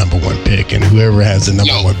have the number 1 pick, and whoever has the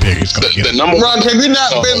number 1 pick is going to get it. Ron, have you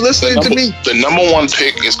not been listening to me? The number 1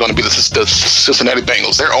 pick is going to be the Cincinnati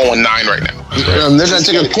Bengals. They're 0-9 right now. They're going to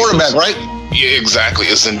take a quarterback, right? Yeah, exactly.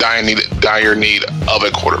 It's in dire need of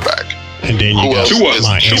a quarterback. And then you got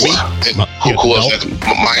Miami. Who else?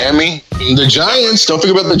 Miami. The Giants. Don't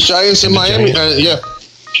forget about the Giants in Miami.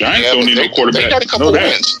 Giants don't need no quarterback. They got a couple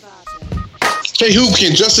wins. Hey, who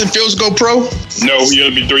can Justin Fields go pro? No,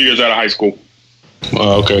 he'll be 3 years out of high school.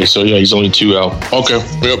 Okay, so yeah, he's only 2 out. Okay,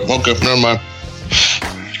 yep, okay, never mind.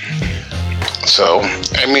 So,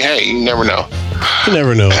 I mean, hey, you never know. You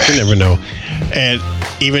never know. And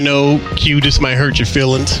even though Q, this might hurt your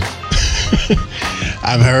feelings,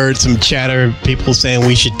 I've heard some chatter, people saying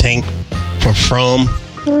we should tank for Fromm.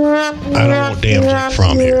 I don't want damn Jake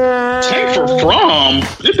Fromm here. Tank for Fromm?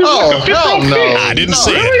 Hell no. I didn't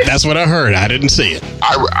see it. That's what I heard. I didn't see it.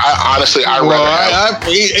 I honestly, rather have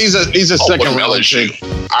he's a second round LSU.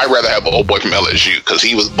 I'd rather have an old boy from LSU because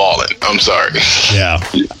he was balling. I'm sorry. Yeah.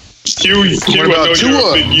 What about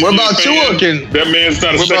Tua? What about Tua? That man's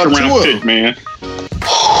not a second round pick, man.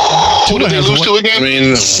 Who did they lose to again?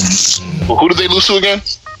 Who did they lose to again?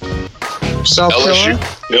 South Carolina?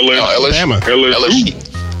 LSU.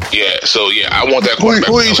 Yeah, so I want that quarterback.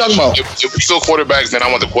 Who are you talking about? If we go quarterbacks, then I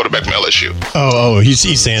want the quarterback from LSU.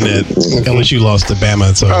 He's saying that LSU lost to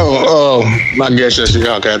Bama. So. My guess is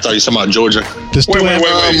okay. I thought you were talking about Georgia. Wait.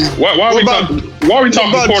 Why are we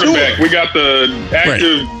talking quarterback? We got the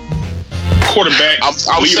active quarterback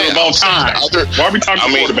leader of all time. Why are we talking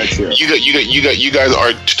quarterbacks here? You guys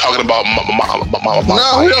are talking about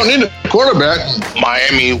no, we don't need a quarterback.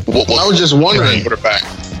 Miami. I was just wondering. Quarterback.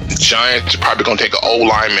 Giants are probably going to take an old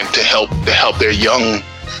lineman to help their young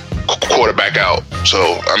quarterback out.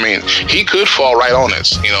 So I mean, he could fall right on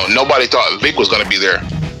us. Nobody thought Vic was going to be there.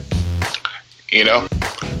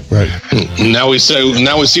 Right. Now we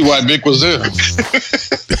see why Vic was there. I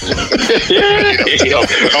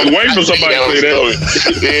was waiting for somebody to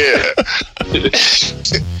say that. Yeah.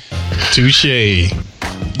 Touche.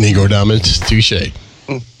 Negro Diamonds. Touche.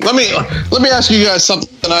 Let me ask you guys something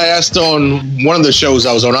I asked on one of the shows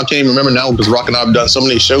I was on. I can't even remember now because Rock and I have done so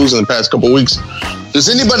many shows in the past couple of weeks. Does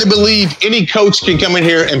anybody believe any coach can come in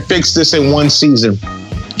here and fix this in one season?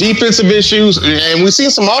 Defensive issues, and we've seen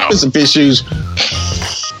some offensive issues.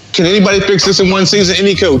 Can anybody fix this in one season?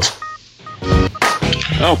 Any coach? I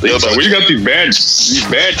don't think so. We got these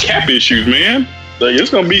bad cap issues, man. Like, it's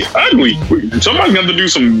gonna be ugly. Somebody's gonna have to do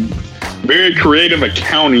some very creative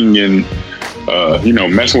accounting and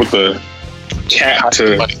messing with the cap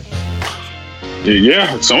to.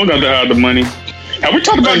 Yeah, someone got to have the money. Have we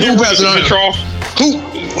talked about who passing on the trough?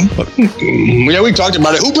 Yeah, we talked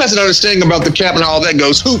about it. Who passing understanding about the cap and how all that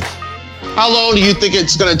goes? How long do you think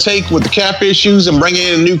it's going to take with the cap issues and bringing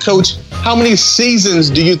in a new coach? How many seasons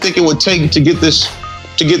do you think it would take to get this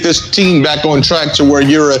team back on track to where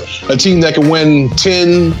you're a team that can win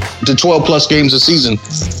 10 to 12 plus games a season?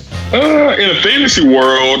 In a fantasy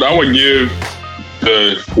world, I would give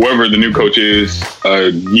whoever the new coach is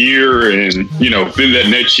a year and then that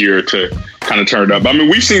next year to kind of turn it up. I mean,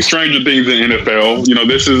 we've seen stranger things in the NFL.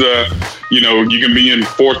 This is you can be in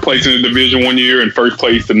fourth place in the division one year and first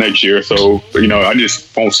place the next year. So I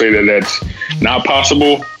just won't say that that's not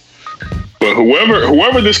possible. But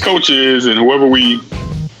whoever this coach is and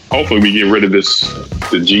hopefully we get rid of the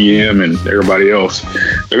GM and everybody else,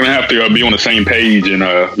 they're gonna have to be on the same page and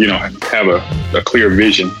have a clear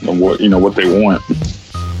vision of what they want.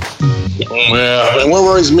 Yeah, and what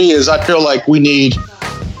worries me is I feel like we need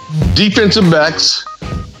defensive backs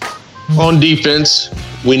on defense.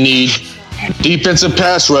 We need defensive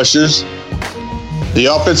pass rushers. The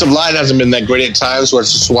offensive line hasn't been that great at times,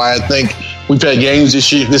 which is why I think we've had games this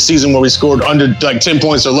season where we scored under like 10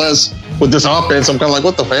 points or less with this offense. I'm kind of like,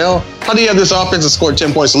 what the hell? How do you have this offense and score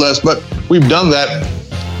 10 points or less? But we've done that.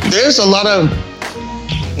 There's a lot of,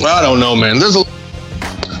 I don't know, man. There's a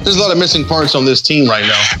lot of missing parts on this team right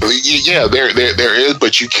now. Yeah, there is,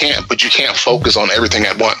 but you can't focus on everything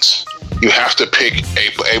at once. You have to pick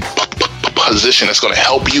a position that's going to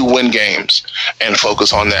help you win games and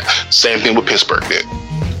focus on that. Same thing with Pittsburgh did.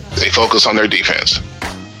 They focused on their defense.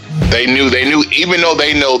 They knew, even though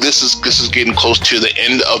they know this is getting close to the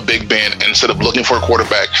end of Big Ben, instead of looking for a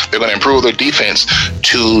quarterback, they're going to improve their defense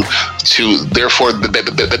to therefore that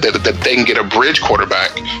they can get a bridge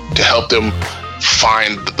quarterback to help them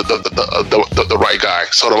find the right guy.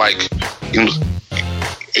 Sort of like,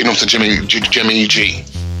 Jimmy G.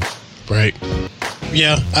 Right.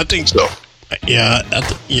 Yeah, I think so. Yeah, I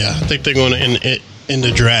think they're going to in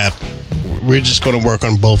the draft. We're just going to work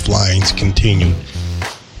on both lines, continue.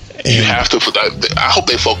 And you have to. I hope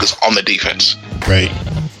they focus on the defense. Right.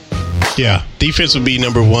 Yeah, defense would be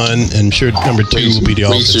number one, and I'm sure number two will be the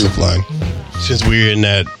offensive line. Since we're in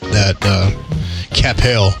that cap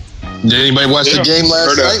hell. Did anybody watch the game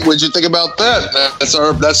last night? What'd you think about that? That's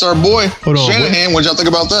our boy. Hold on, Shanahan. What'd y'all think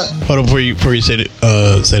about that? Hold on, before you say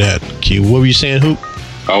that, Q. What were you saying, Hoop?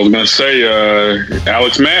 I was going to say,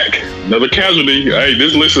 Alex Mack, another casualty. Hey,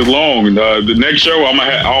 this list is long. The next show,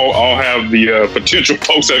 I'll have the potential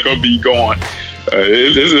folks that are going to be gone.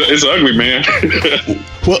 It's ugly, man.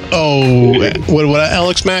 What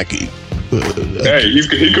Alex Mack? Hey, he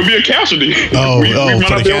could be a casualty. He's gonna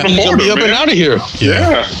be up and out of here.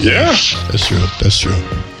 Yeah. That's true.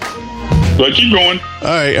 But keep going.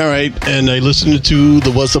 All right. And I listened to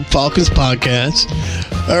the What's Up Falcons podcast.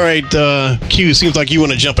 All right, Q, seems like you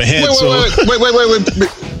want to jump ahead. Wait.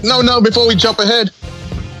 No, before we jump ahead,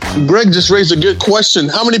 Greg just raised a good question.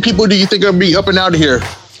 How many people do you think are going to be up and out of here?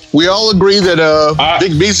 We all agree that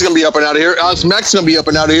Big B's is going to be up and out of here. Alex Mack's is going to be up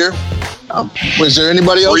and out of here. Is there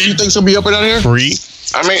anybody else you think's going to be up and out of here? Free.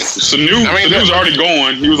 I mean, Sanu's already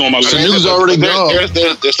gone. He was on my list. Sanu's already gone.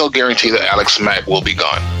 There's no guarantee that Alex Mack will be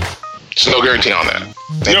gone. There's no guarantee on that.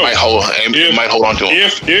 They might hold on to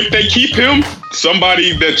him. If they keep him,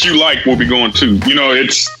 somebody that you like will be going too. You know,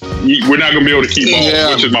 we're not going to be able to keep on,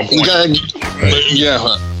 which is my point.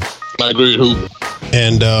 I agree with Hoop.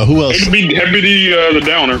 And who else? It could be the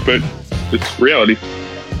downer, but it's reality.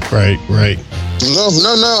 Right. No,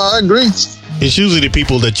 I agree. It's usually the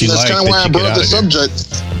people that you like. That's kind of why I brought up the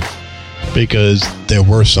subject. Because they're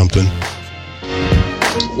worth something.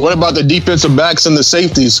 What about the defensive backs and the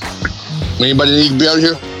safeties? Anybody need to be out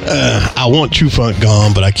here? I want Trufant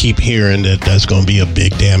gone, but I keep hearing that that's going to be a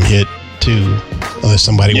big damn hit too. Unless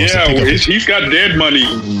somebody wants to pick up he's got dead money.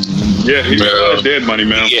 Yeah, he's got dead money,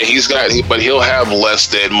 man. Yeah, but he'll have less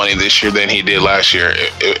dead money this year than he did last year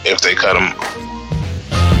if they cut him.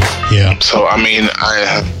 Yeah. So I mean,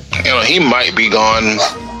 he might be gone.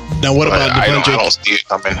 Now, what about I don't see it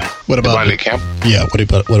coming. What about Devontae Camp? Yeah.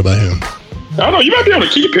 What about him? I don't know. You might be able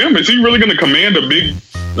to keep him. Is he really going to command a big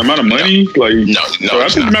amount of money? No. So I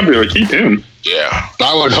think you might be able to keep him. Yeah.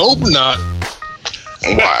 I would hope not.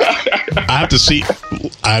 Why? I have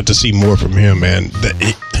to see more from him, man.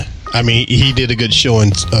 He did a good show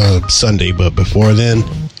on Sunday, but before then,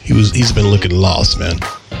 he's been looking lost, man,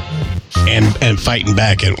 and fighting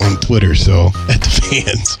back on Twitter. So at the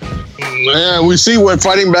fans, yeah, we see what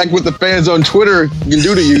fighting back with the fans on Twitter can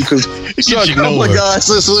do to you, because a couple of guys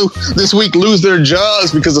this week lose their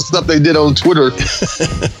jobs because of stuff they did on Twitter.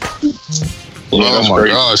 Oh my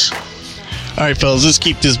gosh! All right, fellas, let's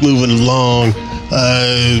keep this moving along.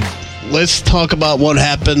 Let's talk about what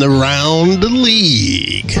happened around the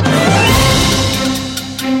league.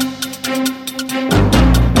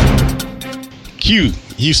 Q,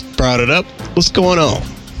 you brought it up. What's going on?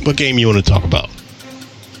 What game you want to talk about?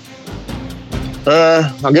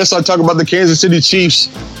 I guess I'll talk about the Kansas City Chiefs.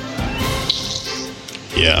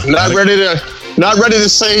 Yeah. Not ready to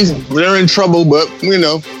say they're in trouble, but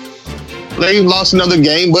they lost another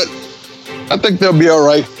game, but I think they'll be all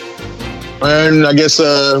right. And I guess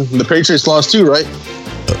the Patriots lost too, right?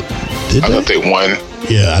 I thought they won.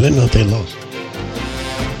 Yeah, I didn't know if they lost.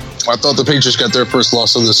 I thought the Patriots got their first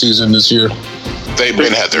loss of the season this year. They've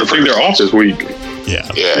been had their. I think they're off this week. Yeah,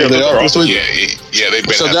 they're off this week. Yeah, they've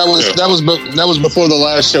been. So that was before the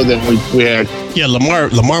last show that we had. Yeah, Lamar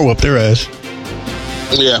whooped their ass.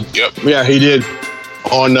 Yeah. Yep. Yeah, he did.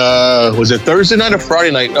 On was it Thursday night or Friday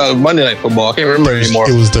night? Monday Night Football. I can't remember anymore.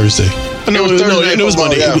 It was Thursday. No, it was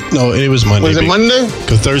Monday. Yeah. It was Monday. Was it Monday?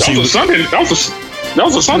 Because Thursday that was a Sunday. That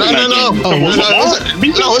was a Sunday night game.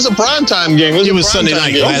 No, it's a primetime game. It was Sunday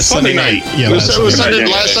night. Last Sunday night. Yeah, last Sunday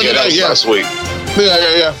night. Yeah, last week.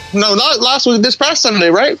 Yeah. No, not last week. This past Sunday,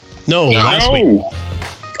 right? No, last week.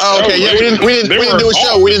 Oh, okay. Yeah, we didn't do a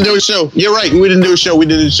show. We didn't do a show. You're right. We didn't do a show. We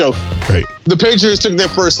did a show. Right. The Patriots took their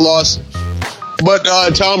first loss, but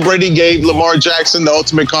Tom Brady gave Lamar Jackson the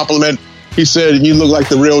ultimate compliment. He said, "You look like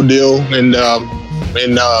the real deal," and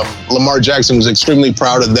Lamar Jackson was extremely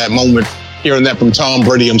proud of that moment, hearing that from Tom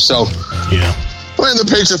Brady himself. Yeah. And the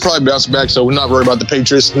Patriots probably bounced back, so we're not worried about the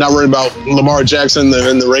Patriots. Not worried about Lamar Jackson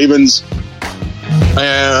and the Ravens.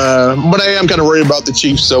 But I am kind of worried about the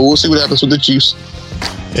Chiefs, so we'll see what happens with the Chiefs.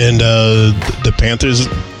 And the Panthers,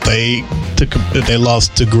 they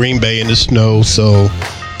lost to Green Bay in the snow, so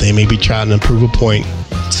they may be trying to improve a point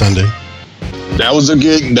Sunday. That was a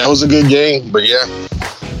good game, but yeah.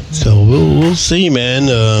 So we'll see, man.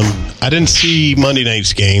 I didn't see Monday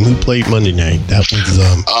night's game. Who played Monday night? That was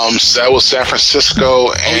that was San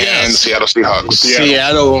Francisco and Seattle Seahawks.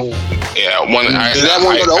 Seattle. Yeah, did that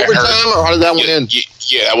one go to overtime, or how did that one end?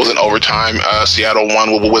 Yeah, that was in overtime. Seattle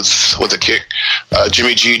won with a kick.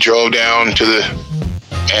 Jimmy G drove down to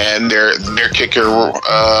and their kicker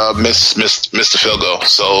missed the field goal.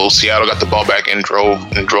 So Seattle got the ball back and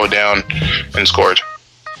drove down and scored.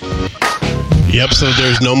 Yep. So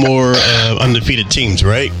there's no more undefeated teams,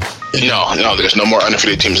 right? No, there's no more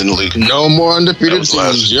undefeated teams in the league. No more undefeated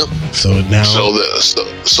teams. Yep. So now, so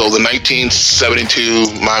the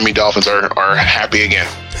 1972 Miami Dolphins are happy again.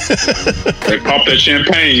 They pop that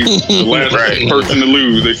champagne. The last person to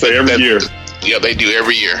lose. They say every year. Yeah, they do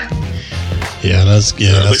every year. Yeah, that's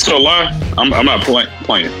they still alive? I'm not playing.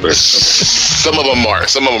 But some of them are.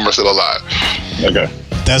 Some of them are still alive. Okay.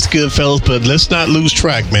 That's good, fellas. But let's not lose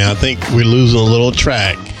track, man. I think we're losing a little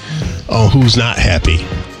track on who's not happy,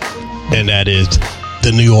 and that is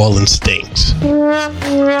the New Orleans Stinks.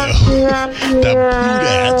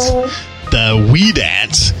 The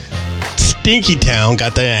Weedats, Stinky Town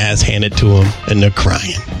got their ass handed to them, and they're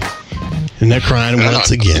crying. And they're crying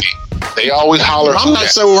once again. They always holler. I'm not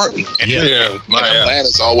so worried. Yeah.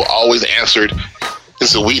 Atlanta's always answered,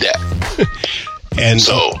 it's a Weedat. And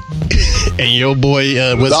so, and your boy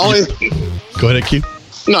was. Go ahead, Q.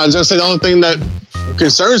 No, I was going to say the only thing that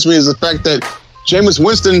concerns me is the fact that Jameis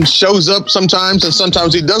Winston shows up sometimes and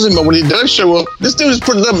sometimes he doesn't. But when he does show up, this dude is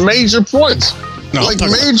putting up major points. No,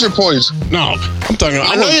 major points. No, I'm talking.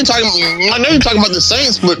 I know you're talking about the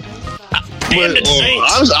Saints, but I'm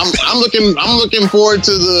looking forward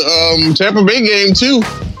to the Tampa Bay game too.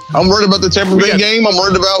 I'm worried about the Tampa Bay game. I'm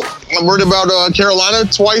worried about Carolina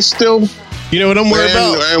twice still. You know what I'm worried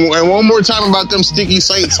about? And one more time about them stinky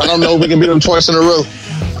Saints. I don't know if we can beat them twice in a row.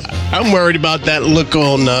 I'm worried about that look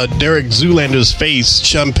on Derek Zoolander's face,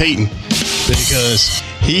 Sean Payton, because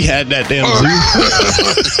he had that damn Oh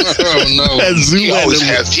no! He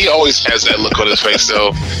always has that look on his face,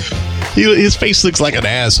 though. His face looks like an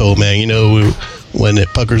asshole, man. You know, when it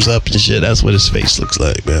puckers up and shit, that's what his face looks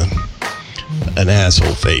like, man. An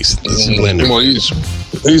asshole face. Well,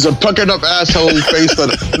 he's a puckered up asshole face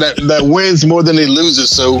that wins more than he loses.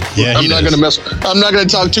 So yeah, I'm not gonna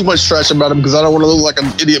talk too much trash about him because I don't want to look like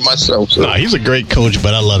an idiot myself. So. Nah, he's a great coach,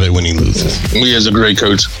 but I love it when he loses. He is a great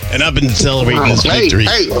coach, and I've been celebrating his victory.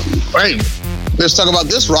 Hey, let's talk about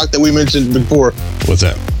this rock that we mentioned before. What's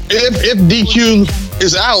that? If DQ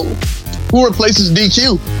is out, who replaces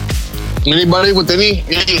DQ? Anybody with any?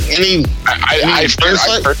 I've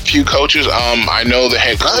heard a few coaches. I know the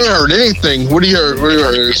head coach. I haven't heard anything. What do you heard?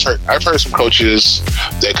 I've heard some coaches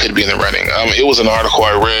that could be in the running. It was an article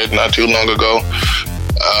I read not too long ago.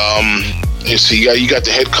 So you got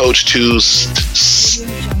the head coach to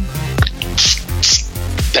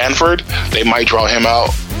Stanford. They might draw him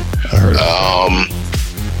out. I heard.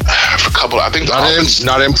 A couple, I think not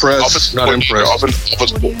impressed.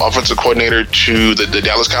 Offensive coordinator to the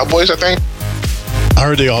Dallas Cowboys, I think. I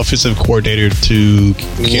heard the offensive coordinator to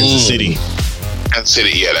Kansas City. Kansas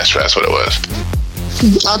City, yeah, that's what it was.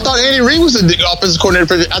 I thought Andy Reid was the offensive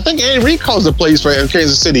coordinator I think Andy Reid calls the plays for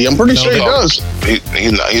Kansas City. I'm pretty sure he does.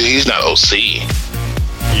 He's not OC.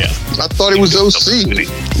 Yeah, I thought he was OC.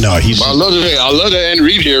 No, he's. I love that Andy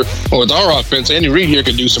Reid here with our offense. Andy Reid here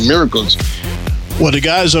could do some miracles. Well, the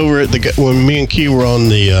guys over at when me and Q were on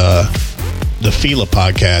the Fila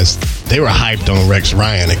podcast, they were hyped on Rex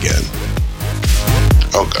Ryan again.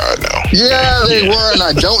 Oh God, no. Yeah, they were, and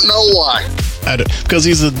I don't know why. Because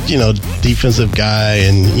he's a defensive guy,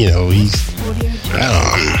 and he's.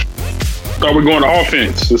 I thought we're going to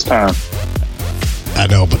offense this time. I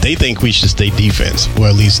know, but they think we should stay defense.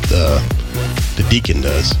 Well, at least the Deacon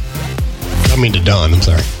does. I mean, the Don. I'm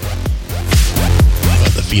sorry.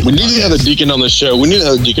 We need to have a Deacon on the show.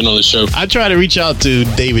 I tried to reach out to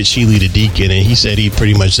David Shealy, the Deacon, and he said he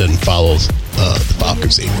pretty much doesn't follow the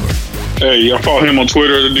Falcons anymore. Hey, I follow him on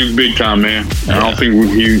Twitter. The dude's big time, man. Yeah. I don't think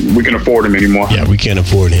we can afford him anymore. Yeah, we can't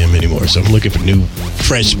afford him anymore. So I'm looking for new,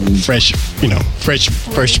 fresh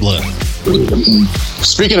blood.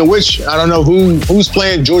 Speaking of which, I don't know who's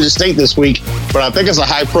playing Georgia State this week, but I think it's a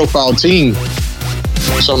high-profile team.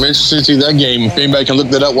 So I'm interested to see that game. If anybody can look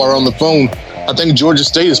that up while we're on the phone. I think Georgia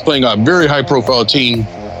State is playing a very high-profile team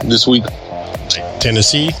this week.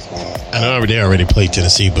 Tennessee? I know they already played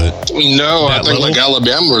Tennessee, but... No, I think like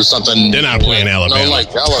Alabama or something. They're not playing Alabama. No,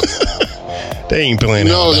 like Alabama. They ain't playing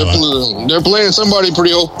Alabama. No, they're playing somebody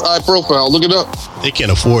pretty high-profile. Look it up. They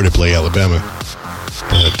can't afford to play Alabama.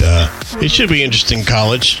 But it should be interesting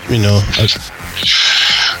college,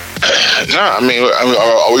 No, I mean,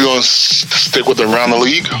 are we going to stick with around the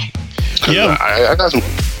league? Yeah, I got some.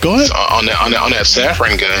 Go ahead on that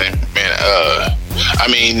Sanford game, man. I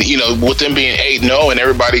mean, you know, with them being 8-0 and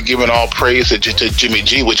everybody giving all praise to Jimmy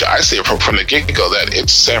G, which I say from the get-go that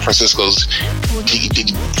it's San Francisco's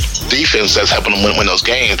defense that's helping them win those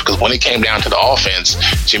games, because when it came down to the offense,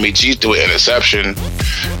 Jimmy G threw an interception.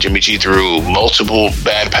 Jimmy G threw multiple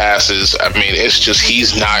bad passes. I mean, it's just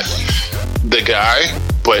he's not the guy,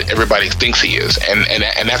 but everybody thinks he is, and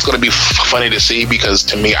that's going to be funny to see, because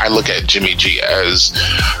to me, I look at Jimmy G as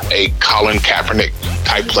a Colin Kaepernick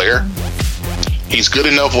type player. He's good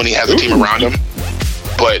enough when he has a team around him,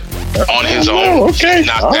 but on his own, he's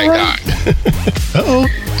not that guy. Uh-oh.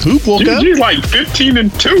 Hoop woke up. He's like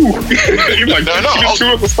 15-2. He's like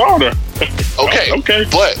 15-2 as a starter. Okay.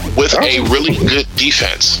 But with a really good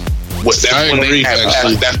defense. That's when they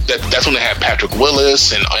have Patrick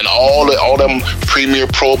Willis and all them premier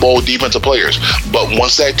Pro Bowl defensive players. But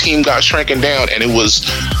once that team got shrinking down and it was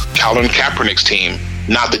Colin Kaepernick's team,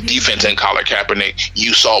 not the defense and Colin Kaepernick,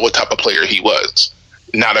 you saw what type of player he was.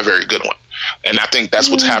 Not a very good one. And I think that's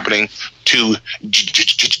what's happening to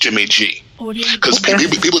Jimmy G. Because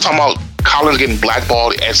people talking about Colin's getting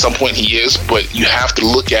blackballed. At some point he is, but you have to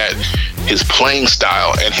look at his playing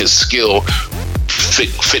style and his skill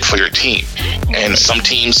fit for your team. And some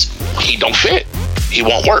teams he don't fit. He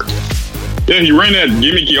won't work. Yeah, he ran that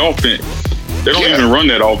gimmicky offense. They don't even run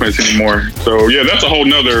that offense anymore. So yeah, that's a whole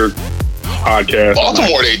nother podcast.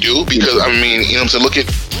 Baltimore they do, because I mean, you know what I'm saying, look at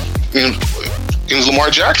Lamar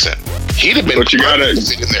Jackson. He'd have been in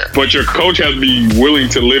there. But your coach has to be willing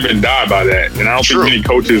to live and die by that. And I don't think many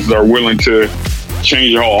coaches are willing to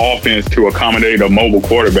change your whole offense to accommodate a mobile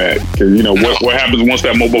quarterback. Because, you know, what happens once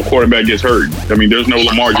that mobile quarterback gets hurt? I mean, there's no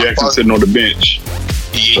Lamar Jackson sitting on the bench.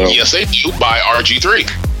 Yes, they do, by RG3.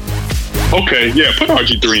 Okay, yeah, put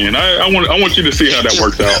RG3 in. I want you to see how that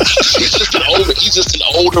works out. He's just an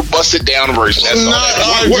older, busted down version. That's not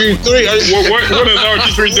RG3. What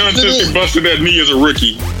has RG3 done since he busted that knee as a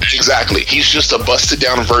rookie? Exactly. He's just a busted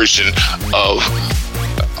down version of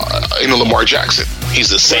Lamar Jackson. He's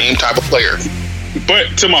the same type of player.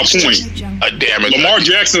 But to my point, Lamar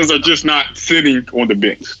Jacksons are just not sitting on the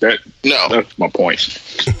bench. That's my point.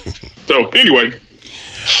 So anyway.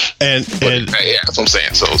 And that's what I'm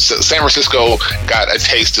saying. So San Francisco got a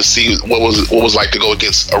taste to see what was like to go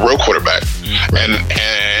against a real quarterback and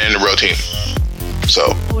a real team.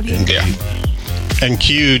 So yeah. And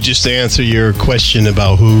Q, just to answer your question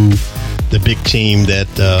about who the big team that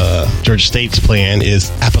Georgia State's playing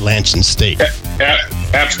is, Appalachian State.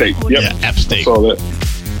 App State. Yep. Yeah, App State. I saw that.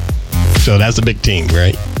 So that's a big team,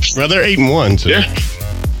 right? Well, they're 8-1. So.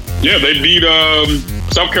 Yeah, they beat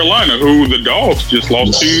South Carolina, who the Dogs just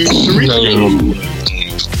lost to 3 weeks ago.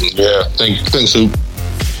 Yeah, thanks, Hoop.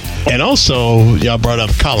 And also, y'all brought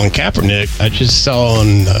up Colin Kaepernick. I just saw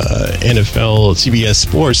on NFL CBS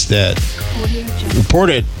Sports that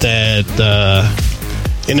reported that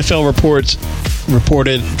NFL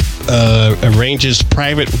reported arranges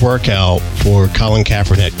private workout for Colin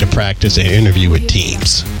Kaepernick to practice and interview with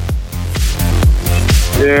teams.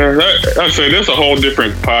 Yeah, I say that's a whole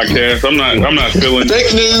different podcast. I'm not feeling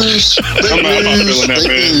fake news. I'm not feeling that,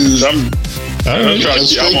 man. I'm gonna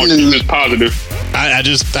keep this positive. I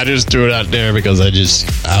just threw it out there because I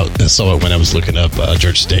saw it when I was looking up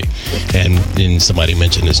Georgia State, and somebody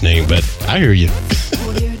mentioned his name. But I hear you.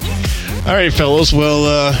 All right, fellas.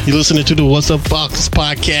 Well, you're listening to the What's Up Falcons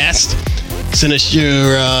podcast. Send us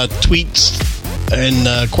your tweets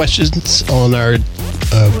and questions on our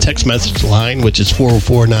text message line, which is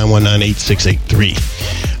 404-919-8683.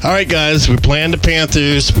 All right, guys, we're playing the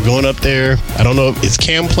Panthers. We're going up there. I don't know, is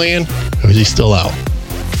Cam playing or is he still out?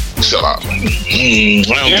 Still out. I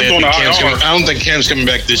don't think Cam's coming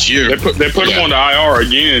back this year. They put him on the IR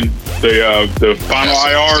again. The final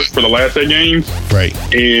IR for the last 8 games. Right.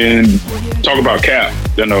 And talk about cap.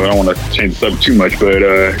 I know I don't want to change the subject too much, but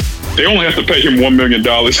they only have to pay him $1 million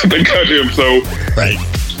if they cut him. So right.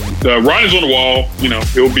 The writing's on the wall. You know,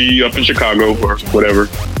 he'll be up in Chicago or whatever.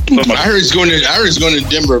 I heard he's going to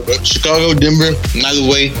Denver, but Chicago, Denver, either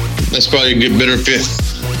way, that's probably a good better fit.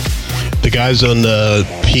 The guys on the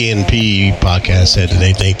PNP podcast said that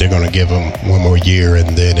they think they're going to give him 1 more year,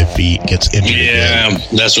 and then if he gets injured,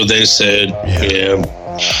 that's what they said. Yeah.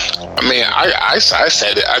 I mean, I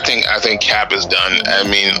said it. I think Cap is done. I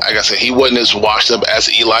mean, like I said, he wasn't as washed up as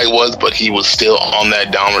Eli was, but he was still on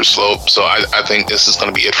that downward slope. So I think this is going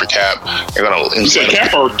to be it for Cap. They're going to. You said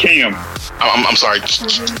Cap or Cam? I'm sorry,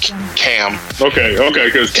 Cam. Okay,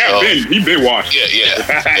 because Cap he been washed. Yeah.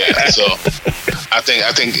 So I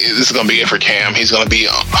think this is going to be it for Cam. He's going to be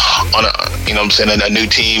on a new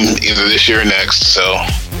team either this year or next. So.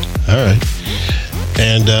 All right.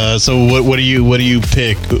 And so what do you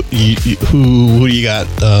pick? Who do you got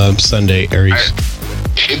Sunday, Aries?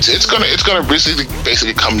 It's gonna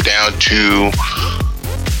basically come down to,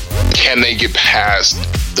 can they get past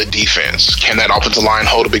the defense? Can that offensive line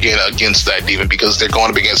hold up again against that defense? Because they're going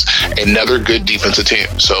up against another good defensive team.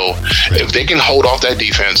 So if they can hold off that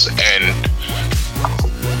defense and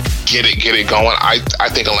get it going, I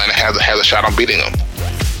think Atlanta has a shot on beating them.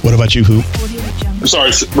 What about you, Hoop?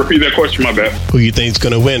 Sorry, repeat that question, my bad. Who you think is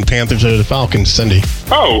going to win, Panthers or the Falcons Sunday?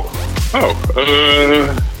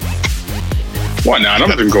 Why not? I'm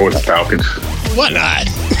going to go with the Falcons. Why not?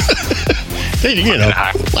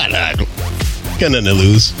 Why not? Got nothing to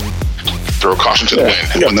lose. Throw caution to the wind.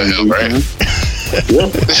 What the hell, right?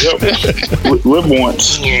 Yep. Live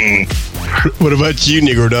once. What about you,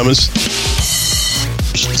 Negro Dumbers?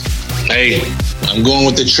 Hey, I'm going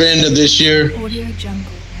with the trend of this year.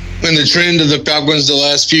 And the trend of the Falcons the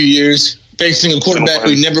last few years, facing a quarterback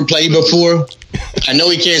we never played before. I know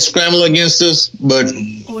he can't scramble against us, but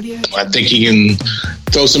I think he can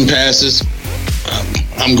throw some passes.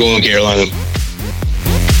 I'm going Carolina.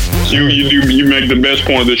 You make the best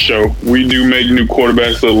point of this show. We do make new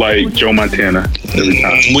quarterbacks look like Joe Montana every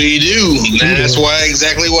time. We do. That's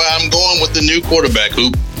exactly why I'm going with the new quarterback,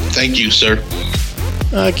 Hoop. Thank you, sir.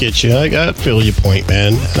 I get you. I feel your point,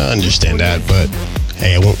 man. I understand that, but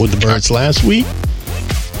hey, I went with the Birds last week,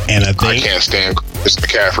 and I can't stand Chris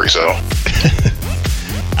McCaffrey, so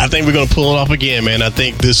I think we're gonna pull it off again, man. I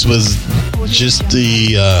think this was just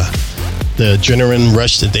the adrenaline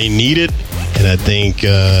rush that they needed, and I think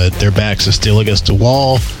their backs are still against the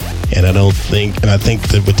wall. And I think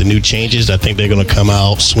that with the new changes, I think they're gonna come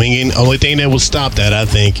out swinging. Only thing that will stop that, I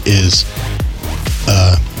think, is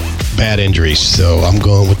bad injuries. So I'm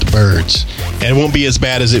going with the Birds. And it won't be as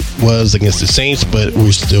bad as it was against the Saints, but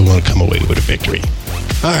we're still going to come away with a victory.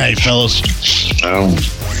 All right, fellas.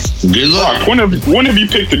 Good luck. When have you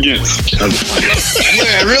picked against?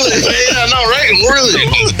 Yeah, really? Yeah, no, right? Really?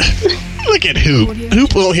 Look at Hoop.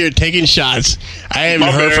 Hoop on here taking shots. I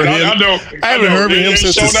haven't heard from him. I haven't heard from him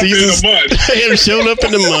since the season. I haven't shown up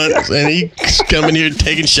in a month, and he's coming here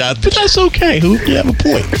taking shots. But that's okay, Hoop. You have a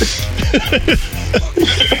point.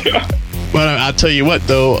 But I'll tell you what,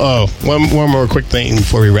 though. One more quick thing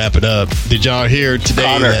before we wrap it up. Did y'all hear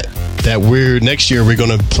today that next year we're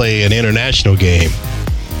going to play an international game?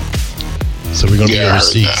 So we're going to be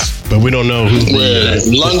overseas, but we don't know who.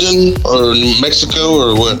 London or Mexico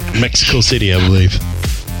or what? Mexico City, I believe.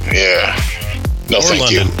 Yeah. No,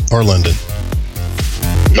 thank you. Or London.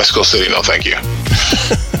 Mexico City, no, thank you.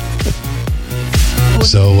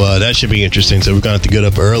 So that should be interesting. So we're going to have to get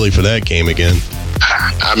up early for that game again.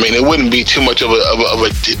 I mean, it wouldn't be too much of a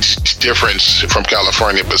difference from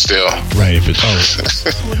California, but still. Right.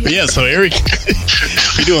 Yeah, so Eric,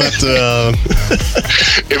 you don't have to...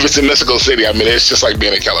 If it's in Mexico City, I mean, it's just like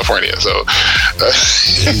being in California, so...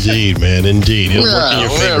 Indeed, man, indeed. It'll work in your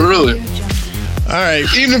favor. Yeah, really. All right.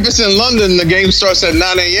 Even if it's in London, the game starts at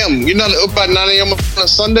 9 a.m. You're not up at 9 a.m. on a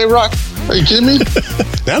Sunday, Rock? Are you kidding me?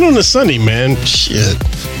 Not on a Sunday, man. Shit.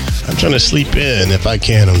 I'm trying to sleep in if I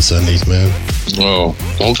can on Sundays, man. Oh,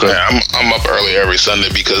 okay. Yeah, I'm up early every Sunday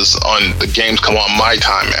because the games come on my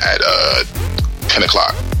time at 10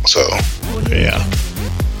 o'clock. So yeah,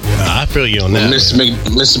 I feel you on that.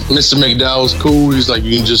 Mr. McDowell's cool. He's like,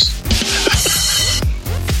 you can just.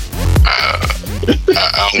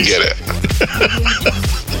 I don't get it.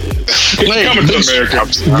 Coming to America.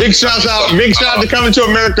 Big shout out to Coming to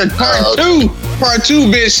America Part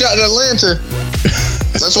 2 being shot in Atlanta.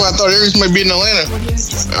 That's why I thought Aries might be in Atlanta.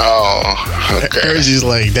 Oh, okay. Aries is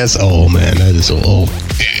like, that's old, man. That is so old.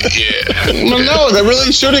 Yeah. No, they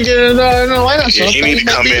really should have get in Atlanta. Yeah, he need to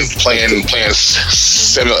come in playing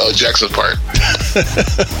Samuel L. Jackson's part.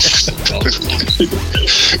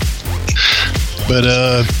 But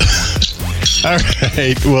all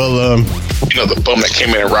right. Well, you know, the bum that came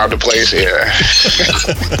in and robbed the place. Yeah.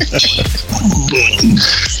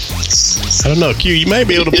 I don't know, Q. You might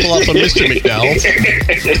be able to pull off a Mr. McDowell.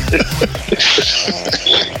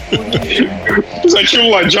 Is that you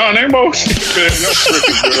like John Amos?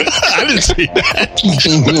 I didn't see that.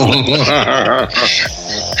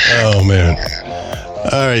 Oh man.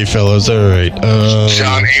 All right, fellas. All right.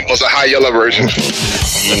 John Amos, a high yellow version.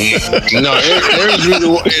 No, Eric's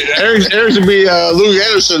would be Louis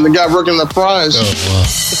Anderson, the guy working the prize. Oh, wow.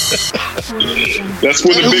 That's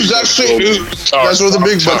where the big bucks roll. That's where the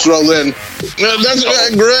big bucks roll in. That's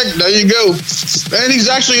correct. There you go. And he's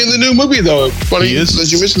actually in the new movie, though. Funny He is?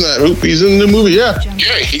 that you mentioned that. He's in the new movie, yeah.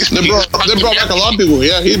 Yeah, They brought back a lot of people.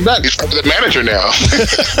 Yeah, he's back. He's the manager now.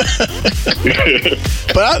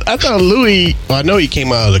 But I thought Louis, well, I know he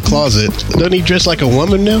came out of the closet. Doesn't he dress like a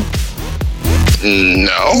woman now?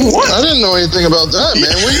 No. What? I didn't know anything about that,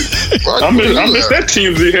 man. I missed that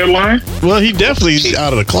TMZ headline. Well, he definitely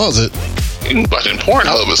out of the closet. Watching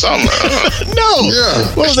Pornhub or something. No. Yeah.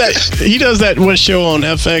 What was that? He does that one show on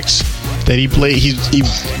FX that he played.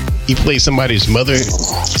 He played somebody's mother,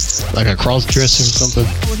 like a cross dresser or something.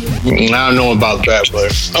 I don't know about that,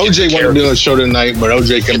 but OJ wanted to do a show tonight, but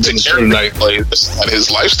OJ couldn't do the show tonight. Not his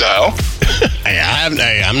lifestyle. Hey, I'm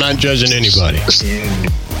not judging anybody.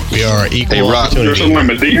 We are equal Rock, There's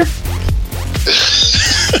opportunity. a Medea.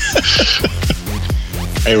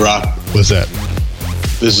 Hey, Rock, What's that?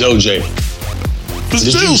 this is OJ. The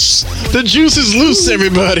juice. The juice is loose,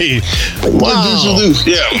 everybody. Wow. The juice is loose.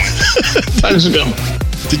 Yeah. I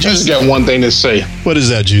just got one thing to say. What is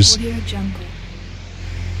that, Juice?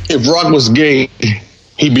 If Rock was gay,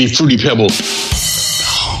 he'd be Fruity Pebbles.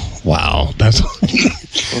 Wow. That's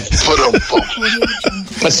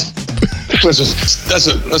That's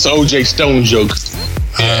an OJ Stone joke.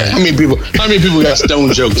 How many people got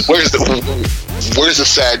Stone jokes? Where's the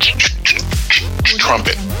sad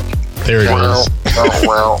trumpet? there it is.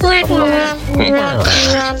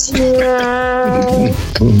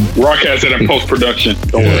 Rock has it in post production.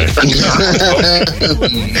 Don't worry.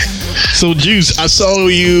 So, Juice, I saw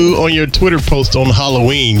you on your Twitter post on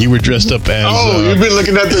Halloween. You were dressed up as. You've been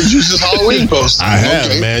looking at the Juice's Halloween post. I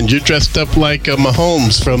have, man. You're dressed up like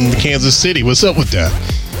Mahomes from Kansas City. What's up with that?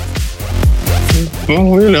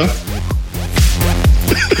 Well, you know.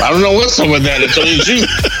 I don't know what's up with that. It's only you.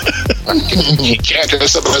 You can't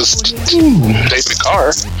dress up as David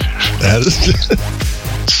Carr. That is.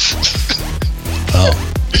 Oh.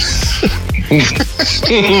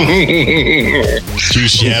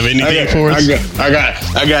 Juice, you have anything for us? I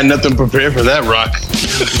got nothing prepared for that, Rock.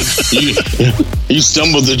 You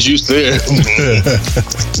stumbled the Juice there.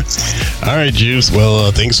 All right, Juice.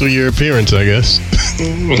 Well, thanks for your appearance, I guess.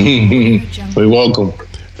 You're welcome.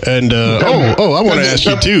 And I want to ask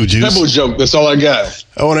you too, Juice. Pebble joke. That's all I got.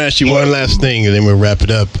 I want to ask you one last thing, and then we'll wrap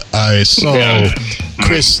it up. I saw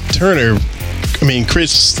Chris Turner. I mean,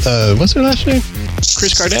 Chris. What's her last name?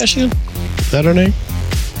 Chris Kardashian. Is that her name?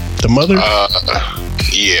 The mother?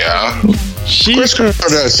 Yeah. Chris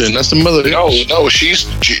Kardashian. That's the mother. No, she's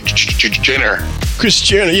Jenner. Kris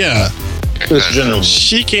Jenner. Yeah. Chris Jenner.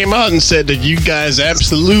 She came out and said that you guys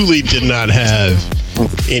absolutely did not have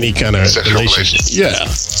any kind of Sexual relationship. Yeah.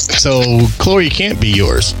 So Chloe can't be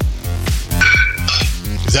yours.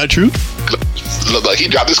 Is that true? Look like he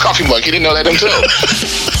dropped his coffee mug. He didn't know that himself.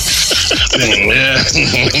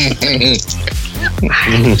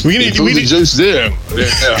 We need Juice there.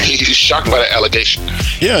 Yeah. He's shocked by that allegation.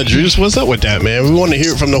 Yeah, Juice, what's up with that, man? We want to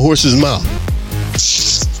hear it from the horse's mouth.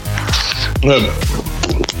 Look,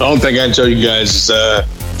 I don't think I can tell you guys.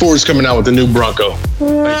 Ford's coming out with the new Bronco.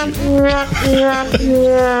 All right.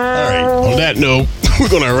 On that note, we're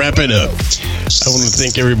going to wrap it up. I want to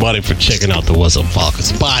thank everybody for checking out the What's Up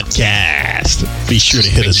Falcons podcast. Be sure to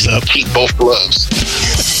hit us up. Keep both gloves.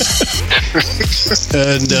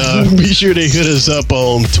 And be sure to hit us up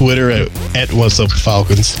on Twitter at What's Up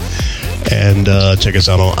Falcons. And check us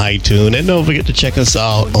out on iTunes. And don't forget to check us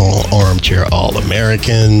out on Armchair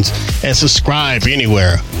All-Americans. And subscribe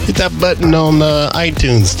anywhere. Hit that button on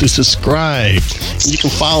iTunes to subscribe. You can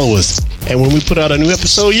follow us. And when we put out a new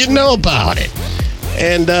episode, you know about it.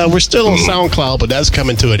 And we're still on SoundCloud, but that's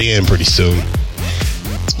coming to an end pretty soon.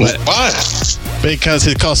 But, Why? because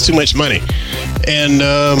it costs too much money. And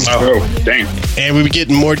Damn. and we're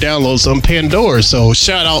getting more downloads on Pandora. So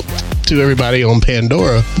shout out to everybody on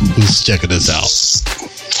Pandora who's checking us out.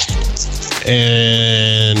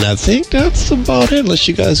 And I think that's about it, unless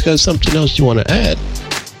you guys got something else you want to add.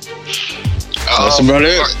 That's about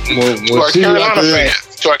it. We'll see you after that.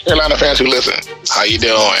 To our Carolina fans who listen, how you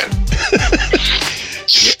doing?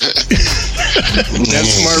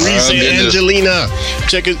 That's Maurice and Angelina.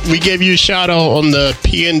 Check it. We gave you a shout out on the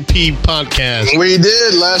PNP podcast. We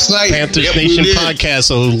did last night. Panthers Nation podcast.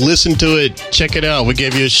 So listen to it. Check it out. We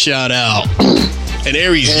gave you a shout out. And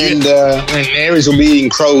Aries, And Aries will be eating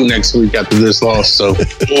crow next week after this loss. So,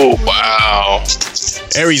 Oh wow!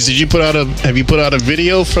 Aries, have you put out a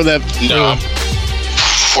video for that? No.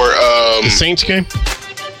 For The Saints game?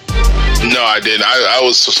 No, I didn't. I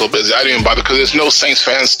was so busy. I didn't even bother because there's no Saints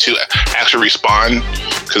fans to actually respond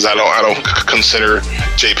because I don't consider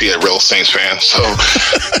JP a real Saints fan. So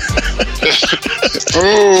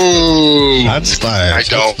that's fine. I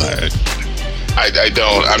don't. I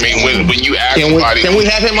don't. I mean, when you ask somebody, can we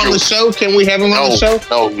have him on the show? Can we have him on the show?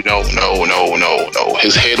 No.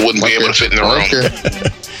 His head wouldn't be able to fit in the room.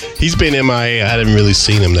 He's been MIA. I haven't really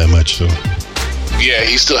seen him that much, so. Yeah,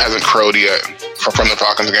 he still hasn't crowed yet from the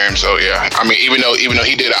Falcons game. So yeah, I mean, even though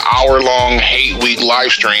he did an hour-long hate week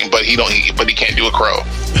live stream, but he can't do a crow.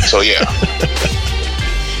 So yeah.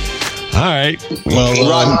 All right. Well,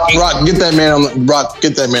 Rock, get that man on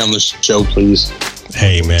the show, please.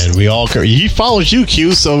 Hey man, we all he follows you,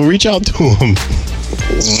 Q. So reach out to him.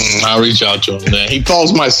 I'll reach out to him, man. He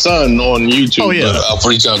follows my son on YouTube. Oh yeah, I'll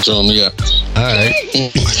reach out to him. Yeah. All right.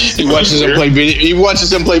 He watches him play video. He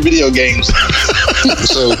watches him play video games.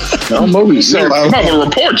 So no movies. So I'm about to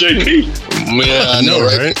report, JP. Yeah, I know,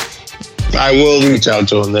 right? I will reach out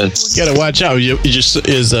to him then. You gotta watch out.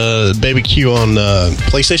 Is Baby Q on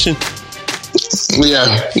PlayStation?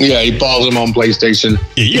 Yeah, he follows him on PlayStation.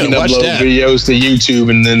 Yeah, you can upload that. videos to YouTube,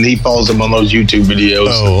 and then he follows him on those YouTube videos.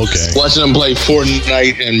 Oh, okay. Watching him play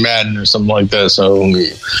Fortnite and Madden or something like that. So,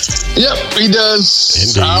 yep, he does.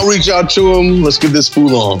 Indeed. I'll reach out to him. Let's get this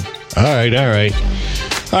fool on. All right,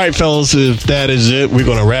 fellas. If that is it, we're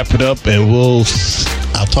gonna wrap it up, and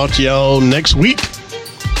I'll talk to y'all next week.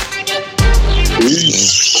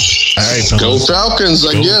 Peace. All right, fellas. Go Falcons,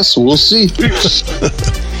 I guess. We'll see.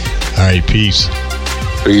 All right, peace.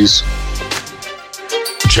 Peace.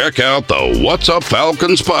 Check out the What's Up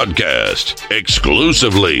Falcons podcast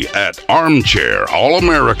exclusively at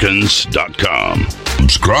armchairallamericans.com.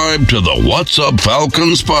 Subscribe to the What's Up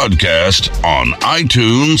Falcons podcast on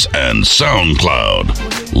iTunes and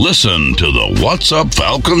SoundCloud. Listen to the What's Up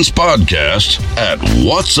Falcons podcast at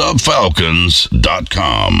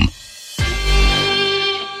whatsupfalcons.com.